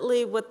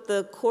ultimately, what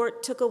the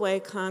court took away,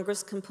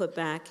 Congress can put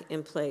back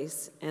in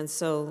place. And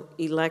so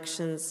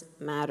elections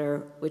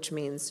matter, which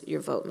means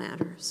your vote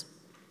matters.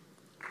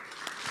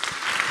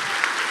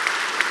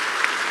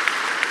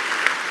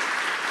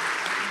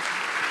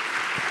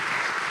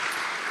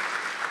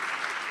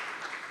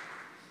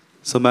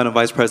 So, Madam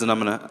Vice President,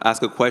 I'm going to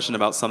ask a question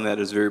about something that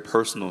is very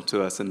personal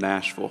to us in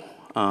Nashville.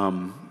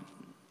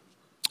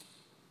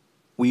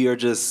 We are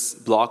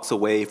just blocks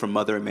away from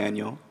Mother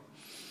Emanuel,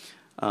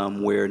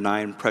 where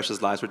 9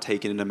 precious lives were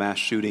taken in a mass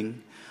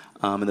shooting.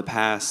 In the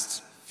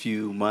past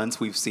few months,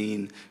 we've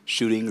seen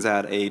shootings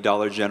at a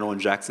Dollar General in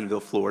Jacksonville,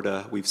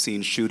 Florida. We've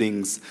seen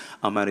shootings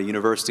at a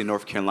university in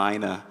North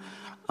Carolina.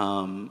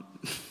 Gun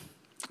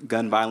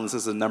violence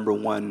is the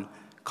 #1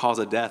 cause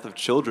of death of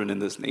children in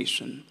this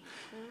nation.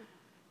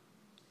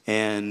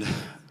 And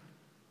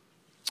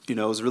you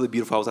know, it was really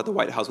beautiful. I was at the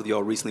White House with you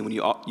all recently when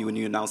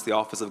you announced the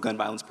Office of Gun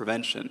Violence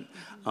Prevention,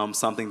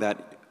 something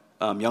that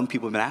young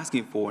people have been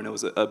asking for, and it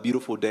was a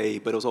beautiful day,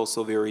 but it was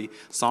also a very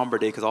somber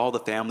day because all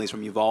the families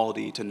from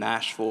Uvalde to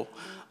Nashville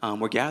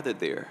were gathered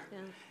there.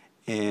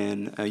 Yeah.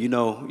 And you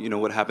know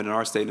what happened in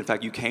our state. In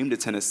fact, you came to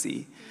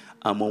Tennessee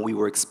when we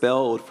were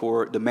expelled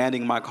for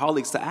demanding my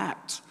colleagues to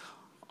act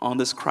on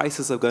this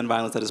crisis of gun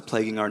violence that is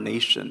plaguing our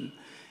nation.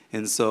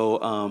 And so,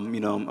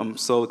 you know, I'm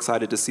so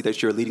excited to see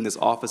that you're leading this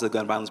Office of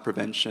Gun Violence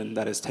Prevention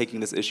that is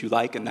taking this issue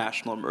like a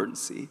national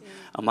emergency,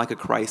 like a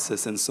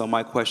crisis. And so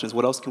my question is,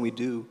 what else can we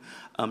do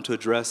to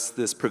address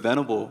this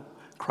preventable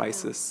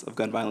crisis of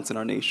gun violence in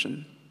our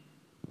nation?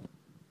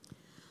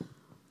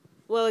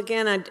 Well,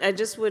 again, I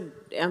just would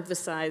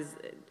emphasize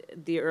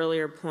the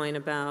earlier point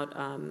about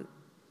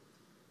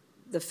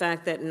the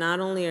fact that not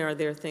only are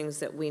there things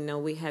that we know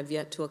we have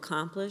yet to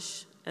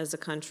accomplish as a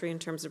country in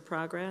terms of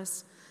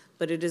progress,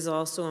 but it is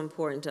also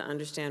important to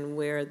understand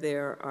where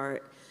there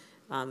are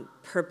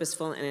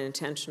purposeful and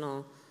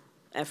intentional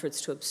efforts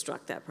to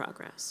obstruct that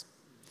progress.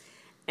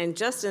 And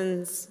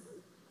Justin's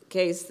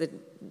case,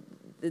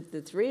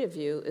 the 3 of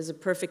you, is a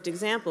perfect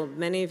example.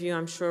 Many of you,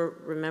 I'm sure,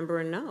 remember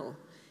and know.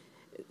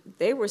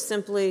 They were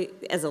simply,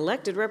 as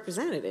elected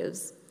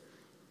representatives,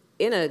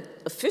 in an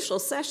official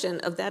session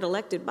of that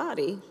elected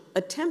body,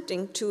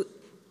 attempting to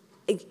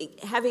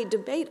have a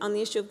debate on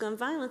the issue of gun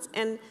violence,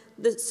 and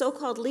the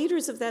so-called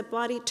leaders of that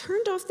body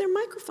turned off their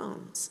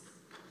microphones.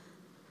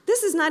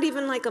 This is not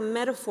even like a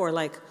metaphor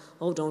like,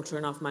 oh, don't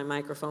turn off my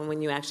microphone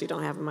when you actually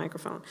don't have a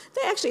microphone.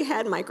 They actually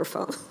had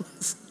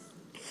microphones.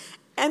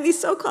 And these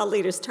so-called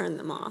leaders turned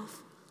them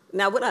off.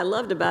 Now, what I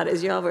loved about it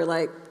is y'all were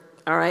like,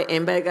 all right,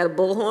 anybody got a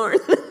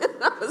bullhorn?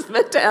 That was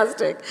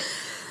fantastic.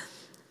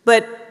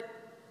 But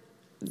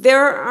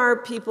there are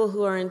people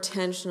who are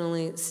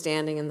intentionally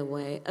standing in the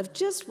way of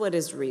just what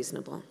is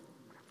reasonable.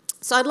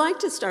 So I'd like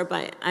to start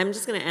by, I'm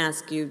just going to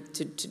ask you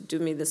to do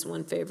me this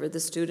one favor, the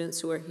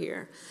students who are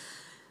here.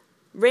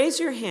 Raise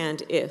your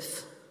hand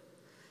if,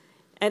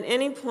 at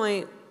any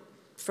point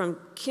from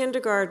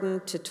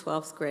kindergarten to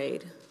 12th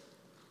grade,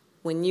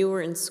 when you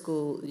were in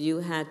school, you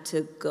had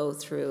to go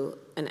through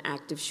an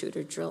active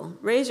shooter drill.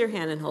 Raise your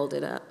hand and hold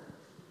it up.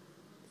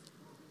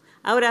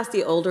 I would ask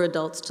the older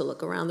adults to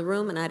look around the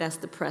room, and I'd ask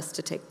the press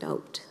to take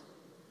note.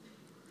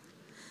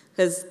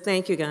 Because,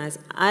 thank you guys,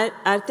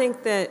 I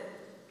think that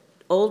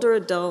older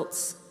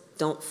adults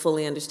don't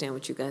fully understand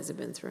what you guys have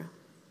been through.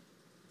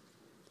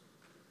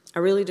 I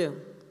really do.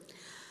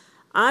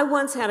 I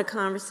once had a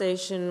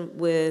conversation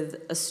with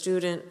a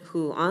student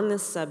who, on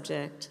this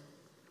subject,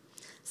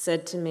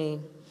 said to me,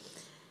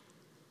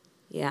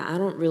 yeah, I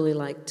don't really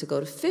like to go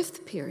to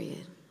 5th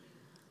period.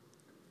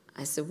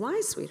 I said,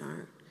 why,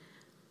 sweetheart?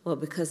 Well,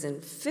 because in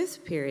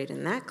 5th period,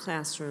 in that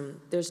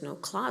classroom, there's no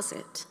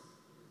closet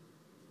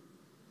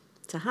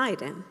to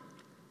hide in.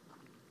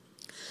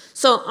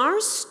 So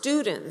our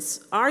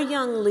students, our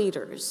young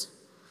leaders,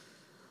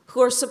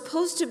 who are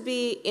supposed to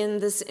be in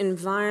this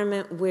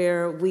environment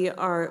where we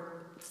are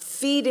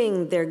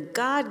feeding their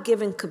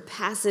God-given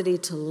capacity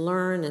to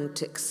learn and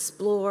to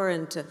explore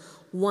and to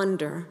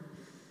wonder,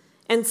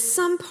 and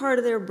some part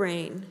of their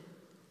brain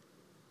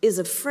is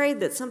afraid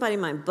that somebody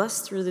might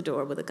bust through the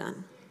door with a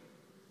gun.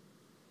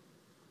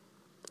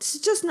 It's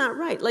just not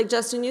right. Like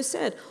Justin, you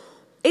said,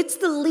 it's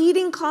the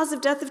leading cause of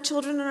death of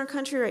children in our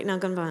country right now,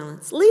 gun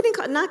violence.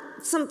 Not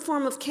some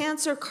form of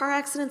cancer, car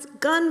accidents.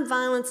 Gun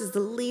violence is the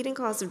leading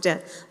cause of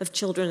death of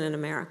children in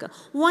America.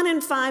 1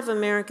 in 5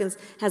 Americans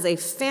has a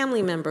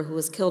family member who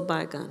was killed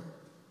by a gun.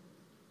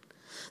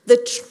 The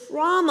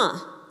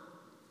trauma,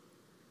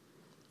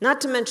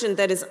 not to mention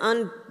that is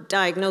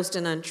undiagnosed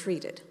and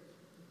untreated,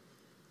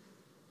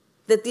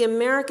 that the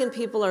American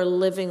people are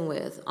living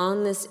with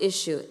on this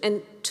issue.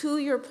 And to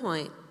your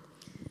point,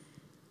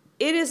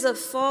 it is a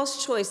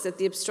false choice that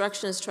the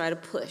obstructionists try to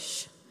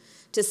push,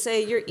 to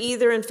say you're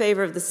either in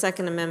favor of the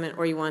Second Amendment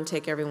or you want to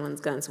take everyone's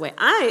guns away.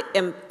 I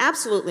am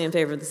absolutely in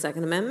favor of the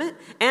Second Amendment,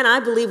 and I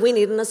believe we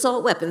need an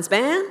assault weapons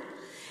ban,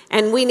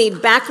 and we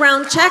need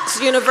background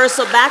checks,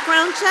 universal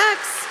background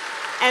checks,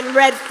 and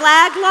red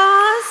flag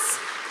laws.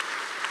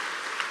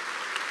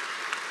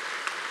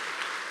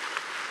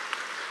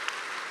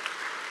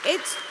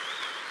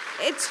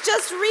 It's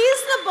just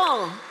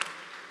reasonable.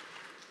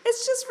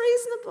 It's just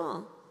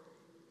reasonable.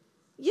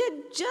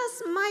 You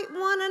just might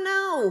want to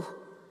know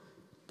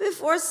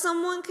before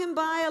someone can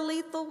buy a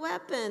lethal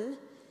weapon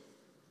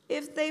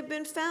if they've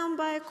been found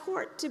by a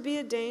court to be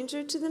a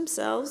danger to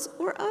themselves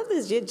or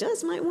others. You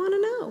just might want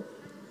to know.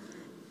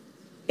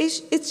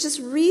 It's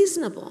just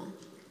reasonable.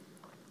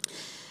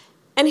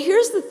 And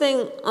here's the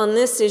thing on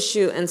this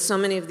issue and so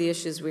many of the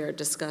issues we are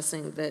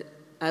discussing that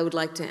I would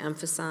like to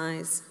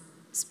emphasize,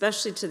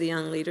 especially to the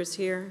young leaders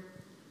here.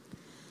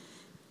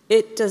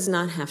 It does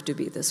not have to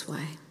be this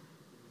way.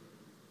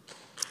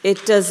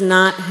 It does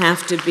not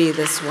have to be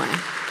this way.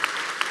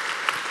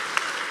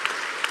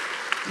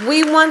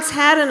 We once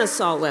had an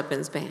assault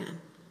weapons ban.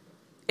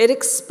 It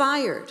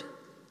expired.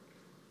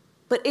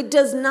 But it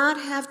does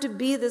not have to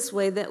be this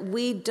way, that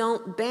we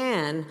don't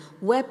ban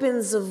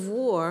weapons of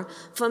war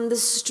from the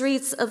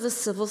streets of a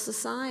civil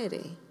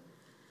society.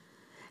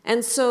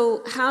 And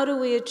so how do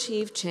we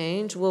achieve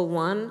change? Well,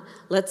 one,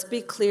 let's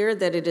be clear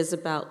that it is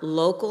about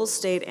local,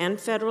 state, and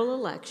federal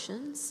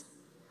elections.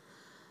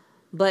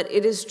 But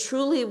it is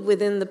truly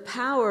within the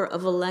power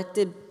of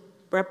elected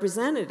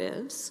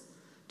representatives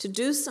to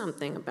do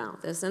something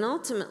about this. And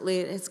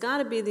ultimately, it's got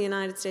to be the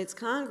United States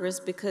Congress,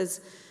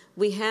 because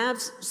we have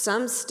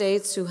some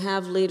states who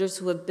have leaders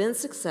who have been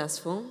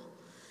successful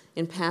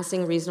in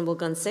passing reasonable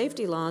gun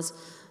safety laws.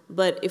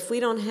 But if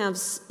we don't have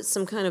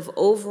some kind of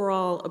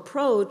overall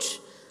approach,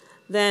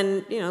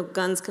 then,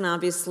 guns can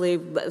obviously,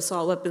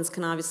 assault weapons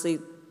can obviously,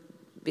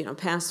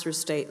 pass through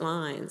state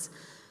lines.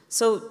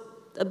 So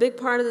a big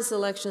part of this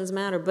elections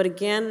matter. But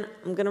again,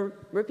 I'm going to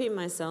repeat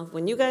myself.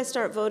 When you guys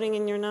start voting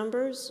in your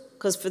numbers,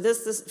 because for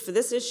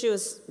this issue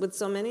with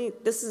so many,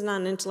 this is not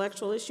an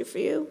intellectual issue for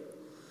you.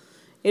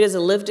 It is a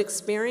lived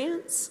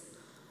experience.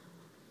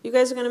 You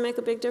guys are going to make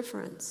a big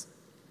difference.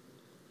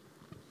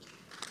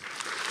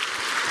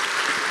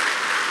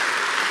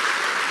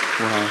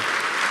 Wow.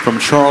 From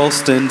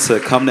Charleston to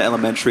Cumnor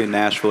Elementary in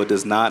Nashville, it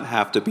does not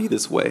have to be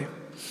this way.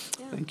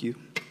 Yeah. Thank you.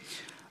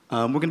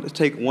 We're going to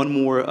take one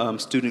more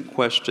student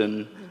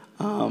question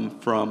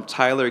from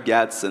Tyler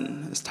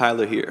Gadsden. Is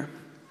Tyler here?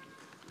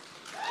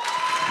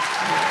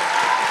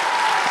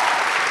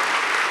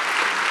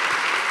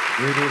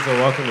 Greetings and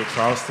welcome to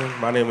Charleston.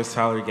 My name is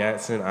Tyler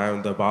Gatson. I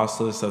am the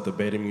boss list of the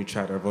Beta Mu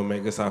chapter of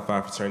Omega Psi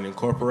Phi Fraternity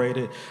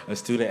Incorporated, a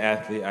student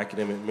athlete,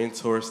 academic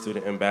mentor,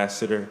 student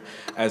ambassador,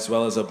 as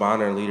well as a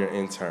Bonner leader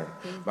intern.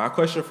 My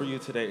question for you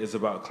today is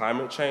about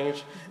climate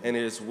change, and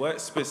it is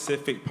what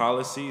specific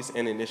policies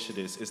and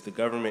initiatives is the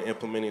government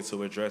implementing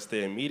to address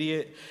the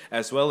immediate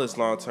as well as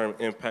long-term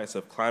impacts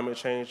of climate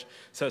change,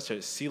 such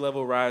as sea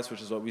level rise,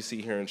 which is what we see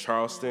here in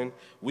Charleston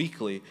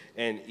weekly,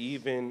 and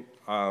even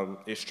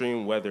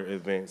extreme weather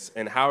events,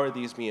 and how are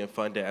these being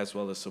funded as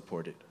well as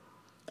supported?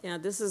 Yeah,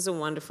 this is a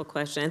wonderful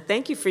question, and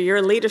thank you for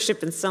your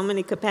leadership in so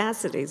many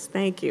capacities.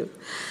 Thank you.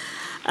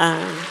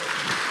 Thank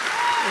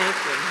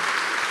you.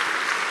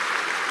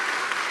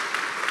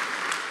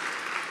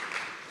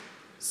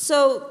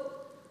 So,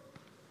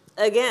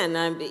 again,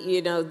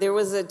 there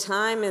was a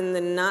time in the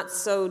not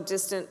so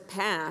distant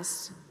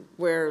past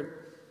where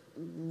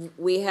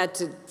we had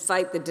to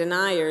fight the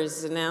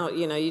deniers, and now,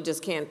 you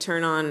just can't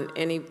turn on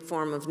any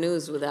form of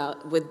news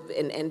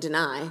and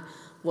deny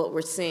what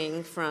we're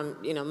seeing from,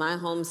 my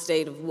home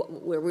state of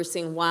where we're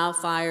seeing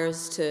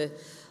wildfires to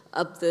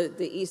up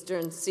the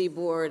eastern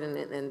seaboard and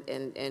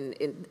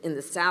in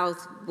the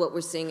south, what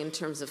we're seeing in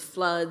terms of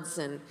floods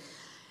and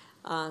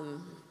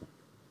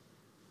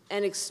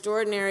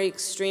extraordinary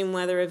extreme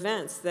weather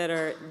events that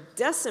are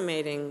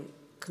decimating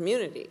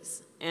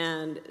communities.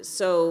 And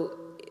so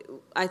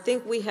I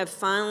think we have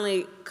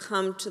finally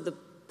come to the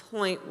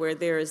point where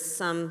there is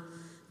some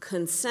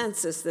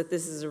consensus that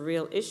this is a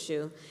real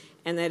issue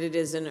and that it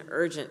is an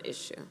urgent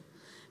issue,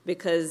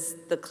 because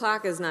the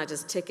clock is not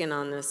just ticking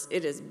on this,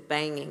 it is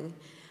banging.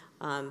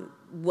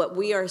 What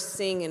we are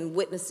seeing and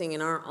witnessing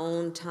in our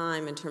own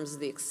time in terms of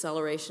the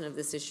acceleration of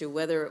this issue,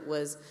 whether it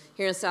was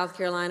here in South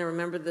Carolina,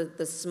 remember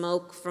the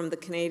smoke from the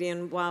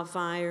Canadian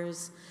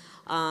wildfires,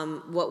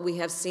 what we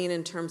have seen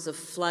in terms of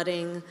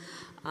flooding,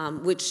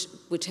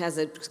 which has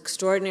an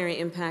extraordinary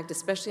impact,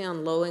 especially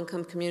on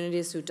low-income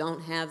communities who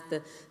don't have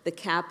the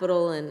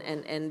capital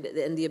and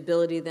the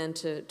ability then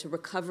to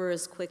recover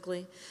as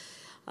quickly.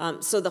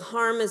 So the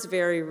harm is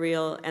very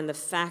real, and the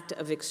fact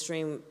of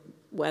extreme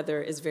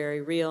weather is very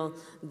real.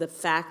 The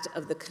fact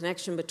of the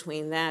connection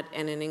between that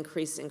and an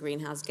increase in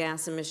greenhouse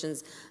gas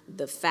emissions,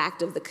 the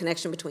fact of the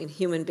connection between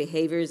human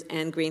behaviors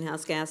and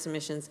greenhouse gas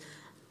emissions,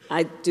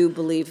 I do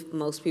believe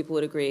most people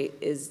would agree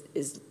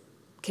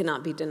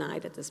cannot be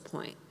denied at this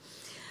point.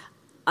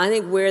 I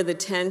think where the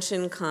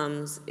tension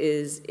comes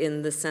is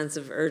in the sense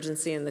of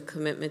urgency and the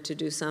commitment to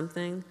do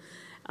something,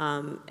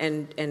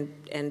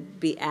 and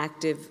be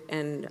active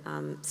and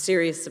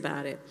serious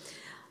about it.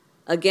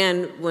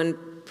 Again, when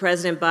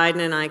President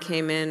Biden and I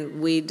came in,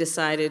 we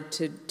decided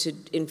to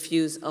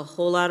infuse a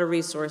whole lot of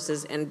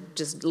resources and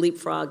just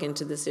leapfrog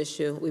into this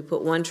issue. We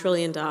put $1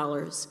 trillion,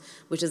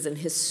 which is an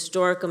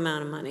historic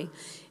amount of money,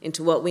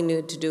 into what we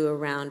need to do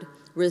around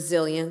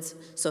resilience,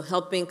 so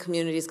helping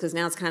communities, because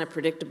now it's kind of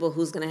predictable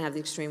who's going to have the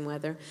extreme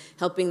weather,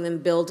 helping them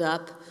build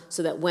up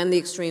so that when the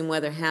extreme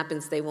weather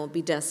happens, they won't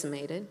be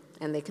decimated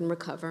and they can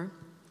recover.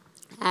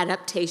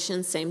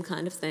 Adaptation, same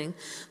kind of thing,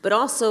 but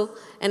also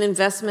an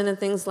investment in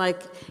things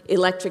like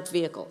electric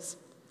vehicles,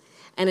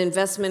 an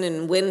investment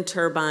in wind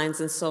turbines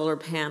and solar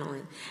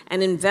paneling,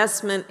 an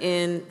investment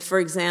in, for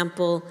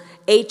example,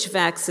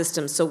 HVAC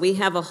systems. So we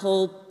have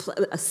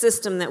a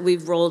system that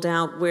we've rolled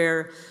out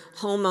where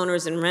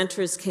homeowners and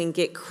renters can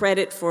get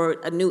credit for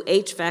a new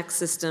HVAC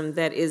system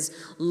that is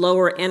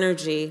lower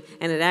energy,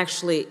 and it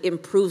actually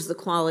improves the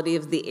quality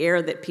of the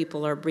air that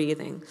people are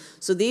breathing.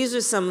 So these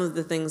are some of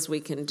the things we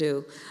can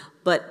do.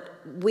 But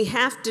we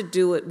have to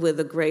do it with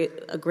a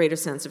greater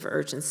sense of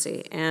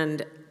urgency.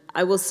 And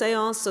I will say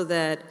also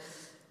that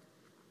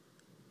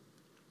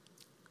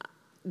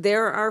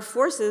there are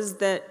forces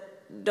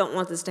that don't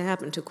want this to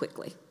happen too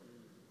quickly.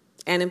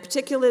 And in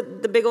particular,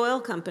 the big oil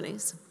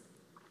companies,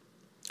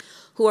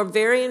 who are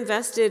very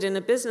invested in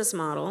a business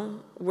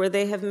model where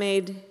they have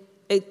made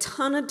a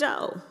ton of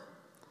dough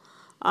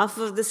off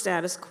of the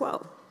status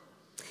quo.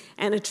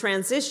 And a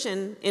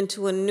transition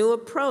into a new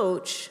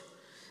approach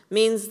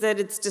means that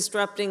it's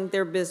disrupting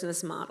their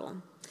business model.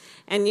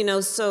 And, we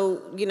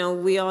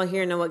all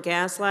here know what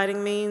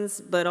gaslighting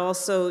means, but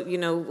also,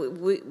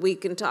 we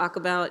can talk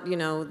about,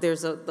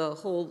 there's the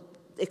whole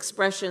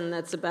expression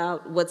that's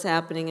about what's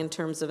happening in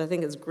terms of, I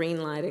think it's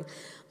green lighting,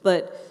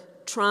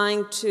 but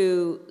trying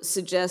to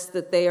suggest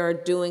that they are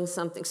doing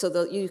something.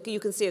 So you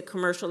can see a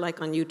commercial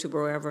like on YouTube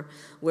or wherever,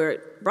 where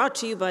it brought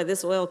to you by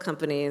this oil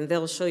company, and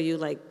they'll show you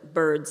like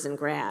birds and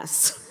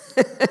grass.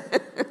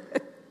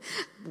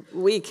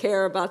 We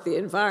care about the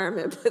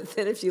environment, but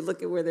then if you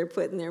look at where they're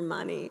putting their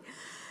money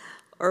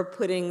or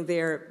putting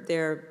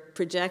their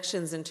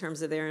projections in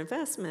terms of their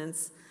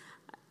investments,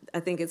 I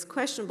think it's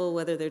questionable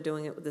whether they're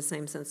doing it with the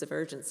same sense of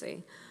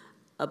urgency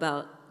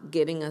about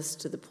getting us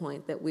to the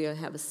point that we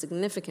have a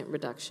significant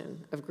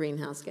reduction of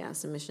greenhouse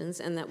gas emissions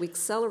and that we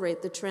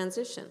accelerate the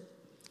transition.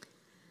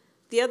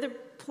 The other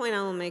point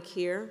I will make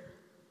here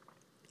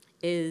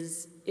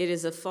is it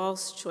is a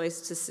false choice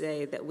to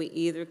say that we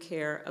either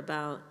care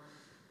about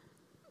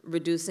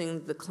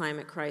reducing the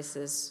climate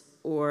crisis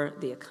or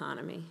the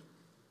economy.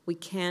 We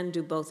can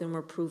do both, and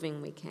we're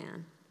proving we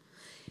can.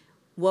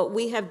 What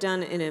we have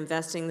done in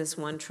investing this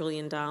 $1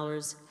 trillion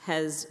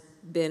has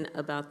been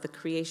about the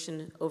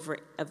creation of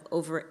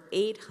over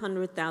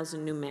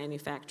 800,000 new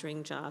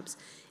manufacturing jobs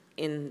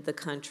in the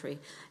country,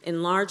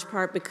 in large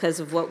part because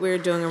of what we're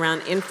doing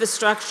around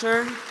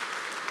infrastructure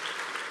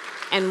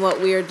and what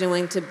we are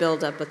doing to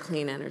build up a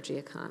clean energy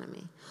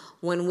economy.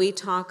 When we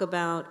talk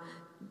about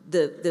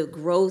the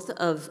growth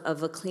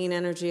of a clean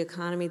energy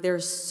economy, there are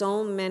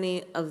so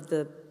many of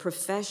the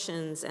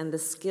professions and the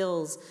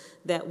skills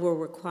that were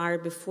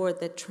required before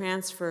that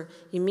transfer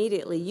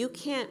immediately. You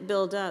can't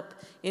build up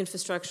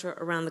infrastructure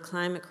around the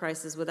climate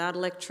crisis without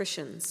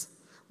electricians,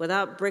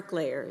 without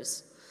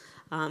bricklayers,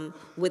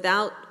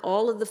 without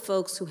all of the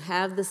folks who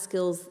have the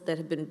skills that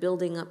have been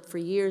building up for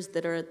years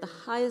that are at the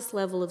highest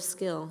level of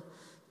skill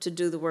to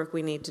do the work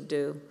we need to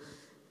do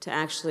to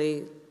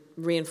actually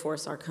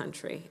reinforce our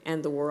country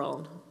and the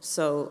world.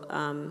 So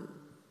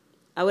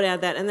I would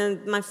add that. And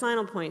then my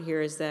final point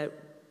here is that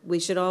we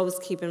should always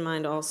keep in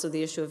mind also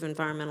the issue of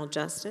environmental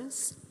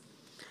justice,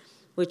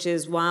 which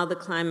is while the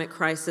climate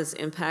crisis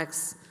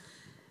impacts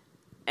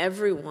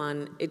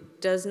everyone,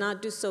 it does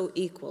not do so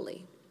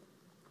equally.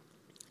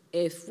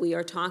 If we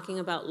are talking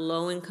about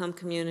low-income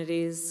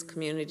communities,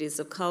 communities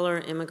of color,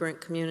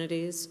 immigrant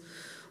communities,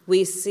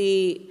 we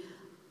see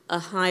a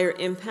higher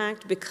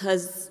impact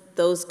because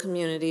those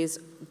communities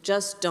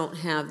just don't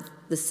have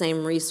the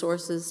same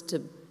resources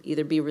to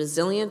either be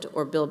resilient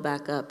or build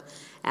back up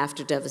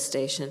after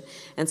devastation.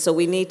 And so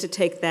we need to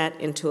take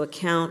that into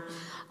account.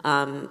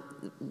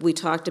 We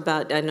talked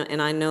about,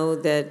 and I know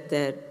that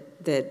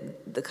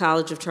the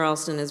College of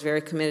Charleston is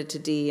very committed to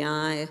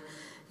DEI.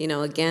 You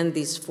know, again,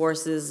 these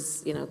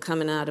forces, you know,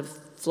 coming out of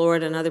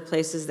Florida and other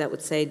places that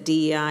would say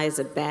DEI is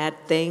a bad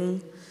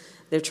thing.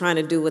 They're trying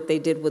to do what they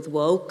did with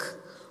woke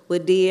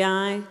with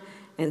DEI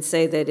and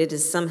say that it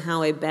is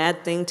somehow a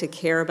bad thing to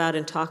care about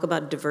and talk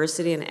about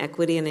diversity and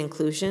equity and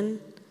inclusion.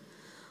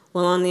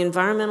 Well, on the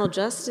environmental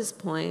justice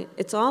point,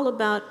 it's all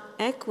about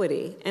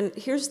equity. And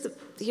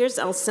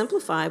I'll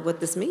simplify what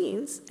this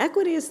means.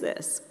 Equity is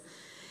this.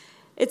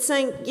 It's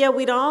saying, yeah,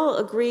 we'd all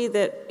agree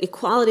that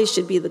equality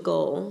should be the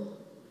goal,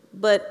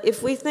 but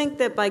if we think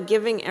that by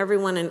giving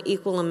everyone an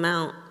equal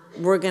amount,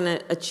 we're going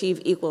to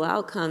achieve equal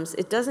outcomes,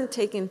 it doesn't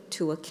take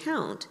into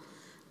account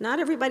not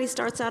everybody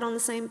starts out on the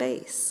same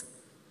base.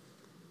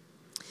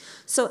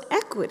 So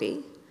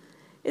equity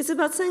is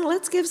about saying,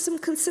 let's give some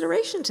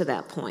consideration to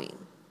that point.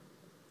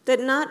 That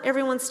not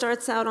everyone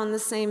starts out on the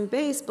same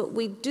base, but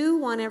we do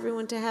want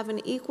everyone to have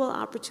an equal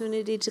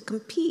opportunity to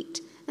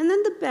compete. And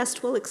then the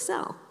best will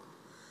excel,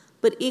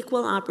 but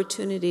equal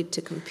opportunity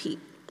to compete.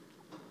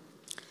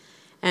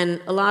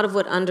 And a lot of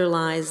what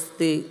underlies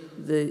the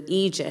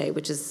EJ,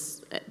 which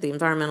is the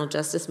environmental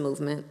justice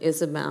movement,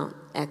 is about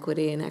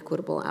equity and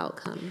equitable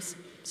outcomes.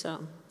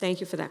 So thank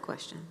you for that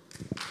question.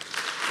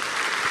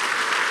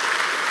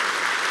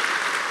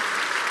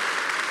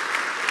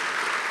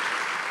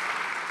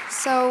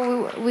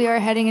 So we are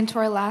heading into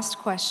our last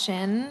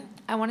question.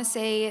 I want to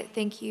say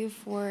thank you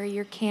for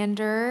your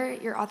candor,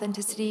 your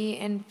authenticity,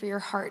 and for your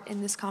heart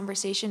in this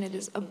conversation. It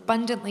is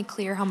abundantly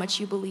clear how much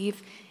you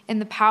believe in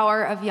the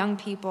power of young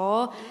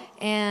people,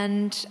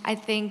 and I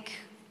think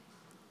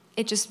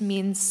it just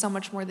means so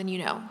much more than you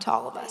know to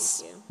all of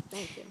us. Thank you.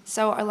 Thank you.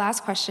 So our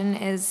last question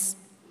is,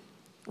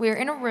 we're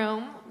in a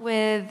room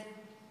with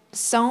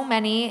so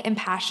many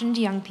impassioned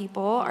young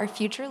people, our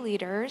future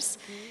leaders,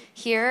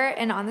 here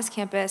and on this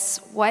campus.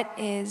 What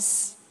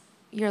is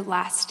your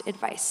last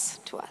advice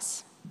to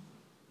us?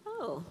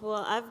 Oh,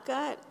 well, I've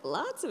got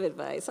lots of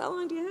advice. How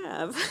long do you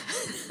have?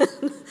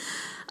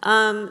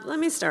 Let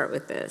me start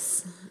with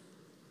this.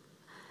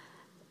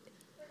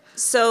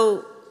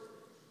 So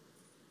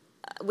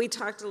we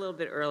talked a little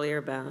bit earlier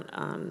about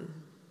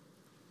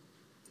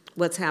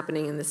what's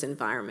happening in this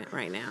environment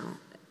right now.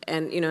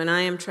 And, and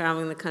I am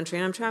traveling the country,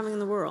 and I'm traveling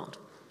the world.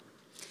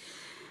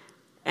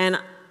 And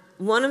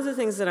one of the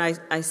things that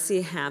I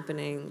see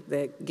happening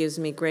that gives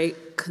me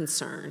great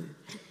concern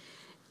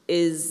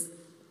is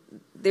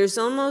there's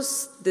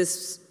almost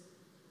this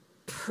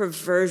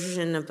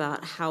perversion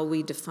about how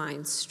we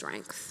define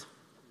strength,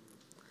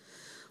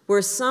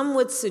 where some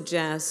would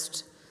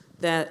suggest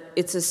that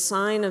it's a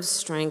sign of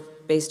strength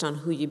based on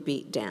who you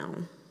beat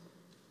down,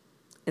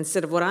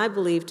 instead of what I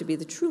believe to be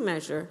the true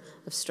measure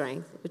of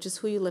strength, which is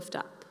who you lift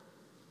up.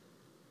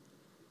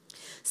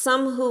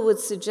 Some who would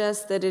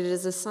suggest that it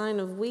is a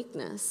sign of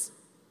weakness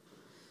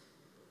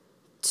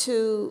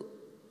to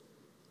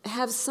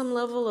have some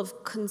level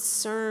of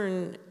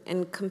concern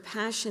and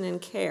compassion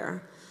and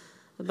care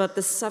about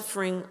the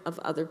suffering of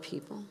other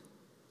people.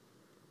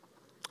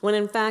 When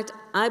in fact,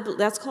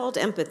 that's called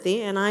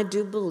empathy, and I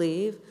do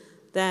believe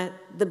that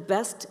the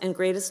best and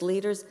greatest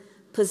leaders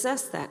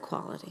possess that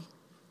quality,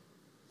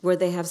 where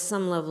they have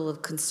some level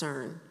of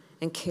concern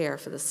and care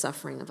for the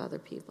suffering of other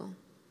people.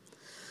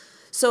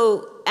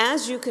 So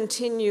as you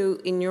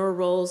continue in your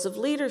roles of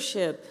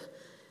leadership,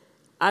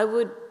 I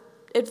would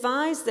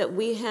advise that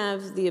we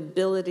have the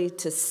ability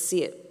to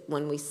see it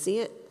when we see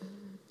it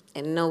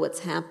and know what's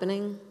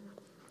happening,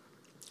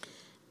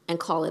 and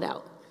call it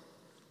out.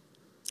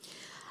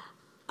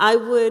 I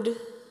would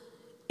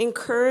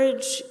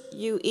encourage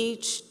you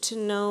each to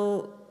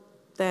know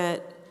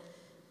that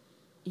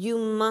you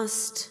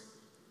must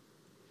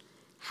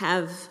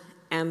have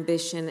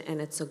ambition,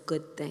 and it's a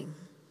good thing.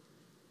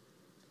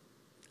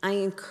 I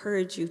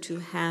encourage you to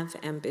have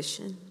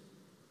ambition.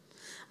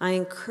 I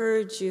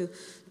encourage you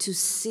to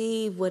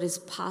see what is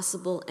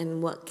possible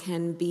and what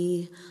can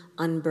be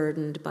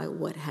unburdened by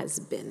what has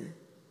been.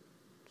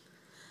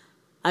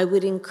 I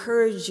would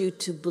encourage you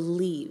to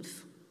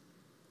believe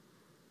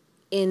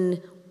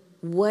in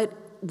what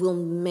will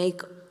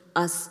make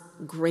us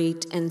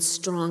great and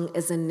strong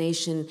as a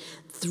nation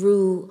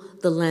through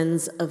the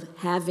lens of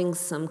having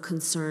some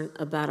concern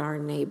about our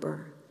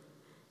neighbor.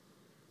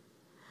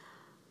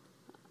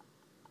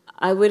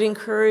 I would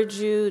encourage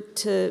you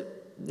to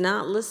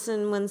not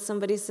listen when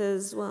somebody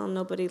says, well,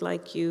 nobody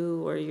like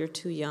you, or you're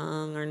too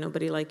young, or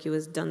nobody like you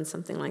has done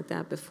something like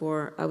that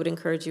before. I would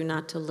encourage you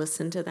not to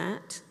listen to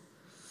that.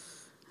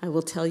 I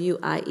will tell you,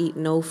 I eat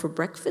no for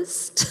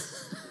breakfast.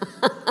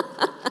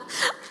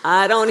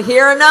 I don't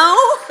hear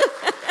no.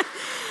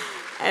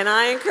 And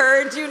I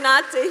encourage you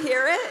not to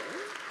hear it.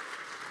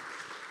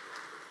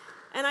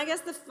 And I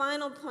guess the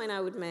final point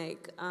I would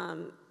make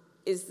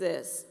is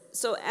this.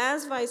 So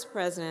as vice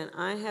president,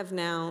 I have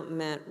now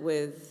met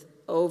with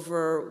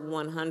over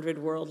 100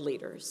 world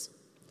leaders,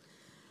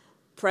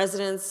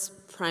 presidents,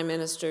 prime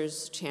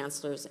ministers,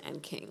 chancellors,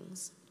 and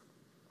kings.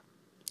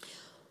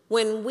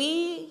 When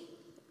we,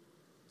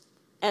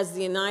 as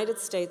the United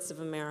States of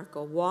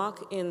America,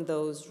 walk in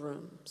those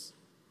rooms,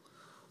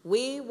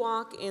 we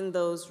walk in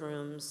those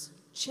rooms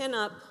chin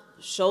up,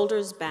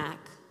 shoulders back,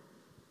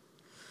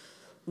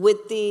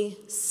 with the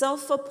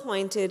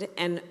self-appointed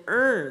and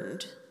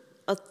earned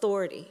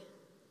authority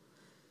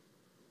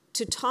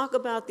to talk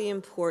about the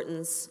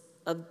importance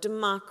of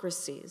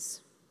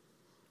democracies,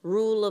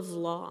 rule of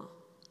law,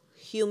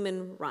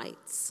 human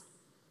rights.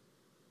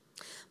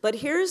 But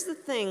here's the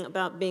thing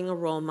about being a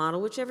role model,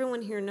 which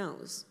everyone here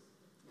knows.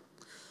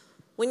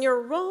 When you're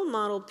a role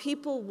model,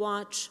 people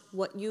watch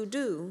what you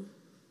do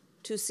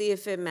to see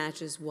if it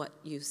matches what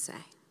you say.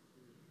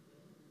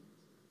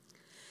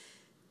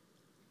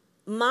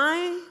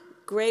 My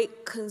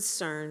great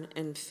concern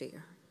and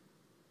fear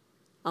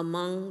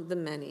among the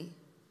many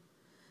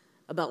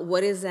about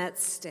what is at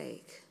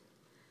stake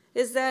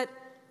is that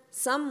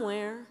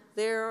somewhere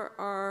there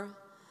are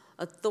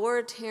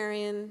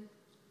authoritarian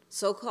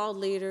so-called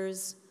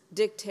leaders,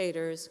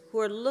 dictators, who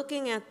are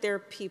looking at their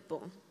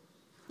people,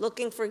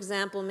 looking, for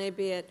example,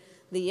 maybe at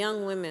the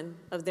young women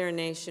of their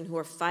nation who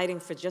are fighting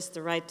for just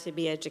the right to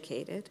be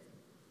educated.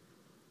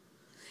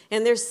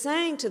 And they're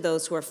saying to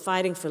those who are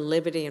fighting for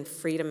liberty and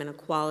freedom and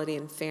equality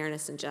and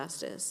fairness and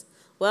justice,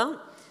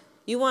 well,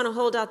 you want to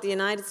hold out the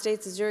United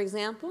States as your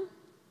example?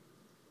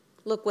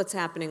 Look what's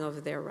happening over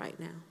there right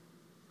now.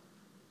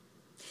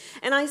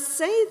 And I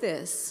say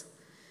this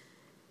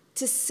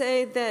to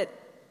say that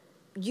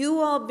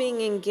you all being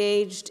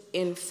engaged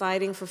in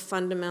fighting for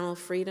fundamental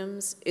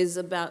freedoms is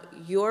about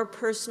your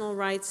personal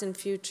rights and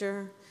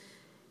future,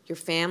 your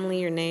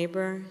family, your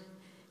neighbor,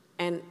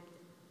 and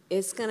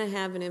it's going to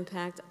have an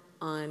impact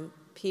on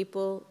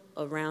people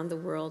around the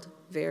world,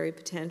 very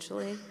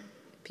potentially,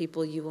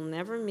 people you will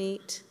never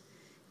meet,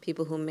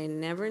 people who may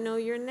never know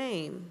your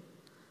name,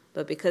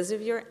 but because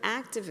of your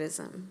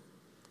activism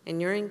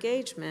and your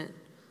engagement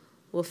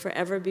will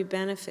forever be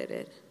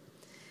benefited.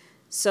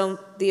 So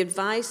the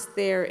advice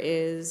there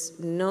is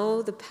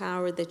know the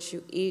power that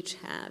you each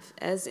have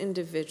as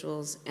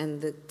individuals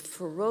and the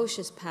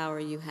ferocious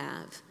power you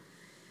have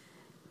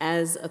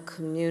as a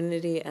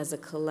community, as a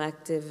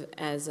collective,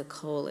 as a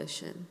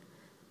coalition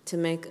to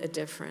make a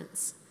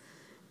difference.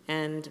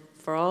 And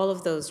for all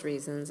of those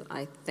reasons,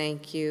 I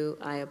thank you,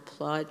 I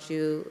applaud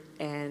you,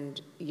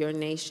 and your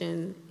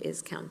nation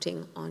is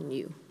counting on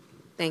you.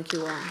 Thank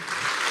you all.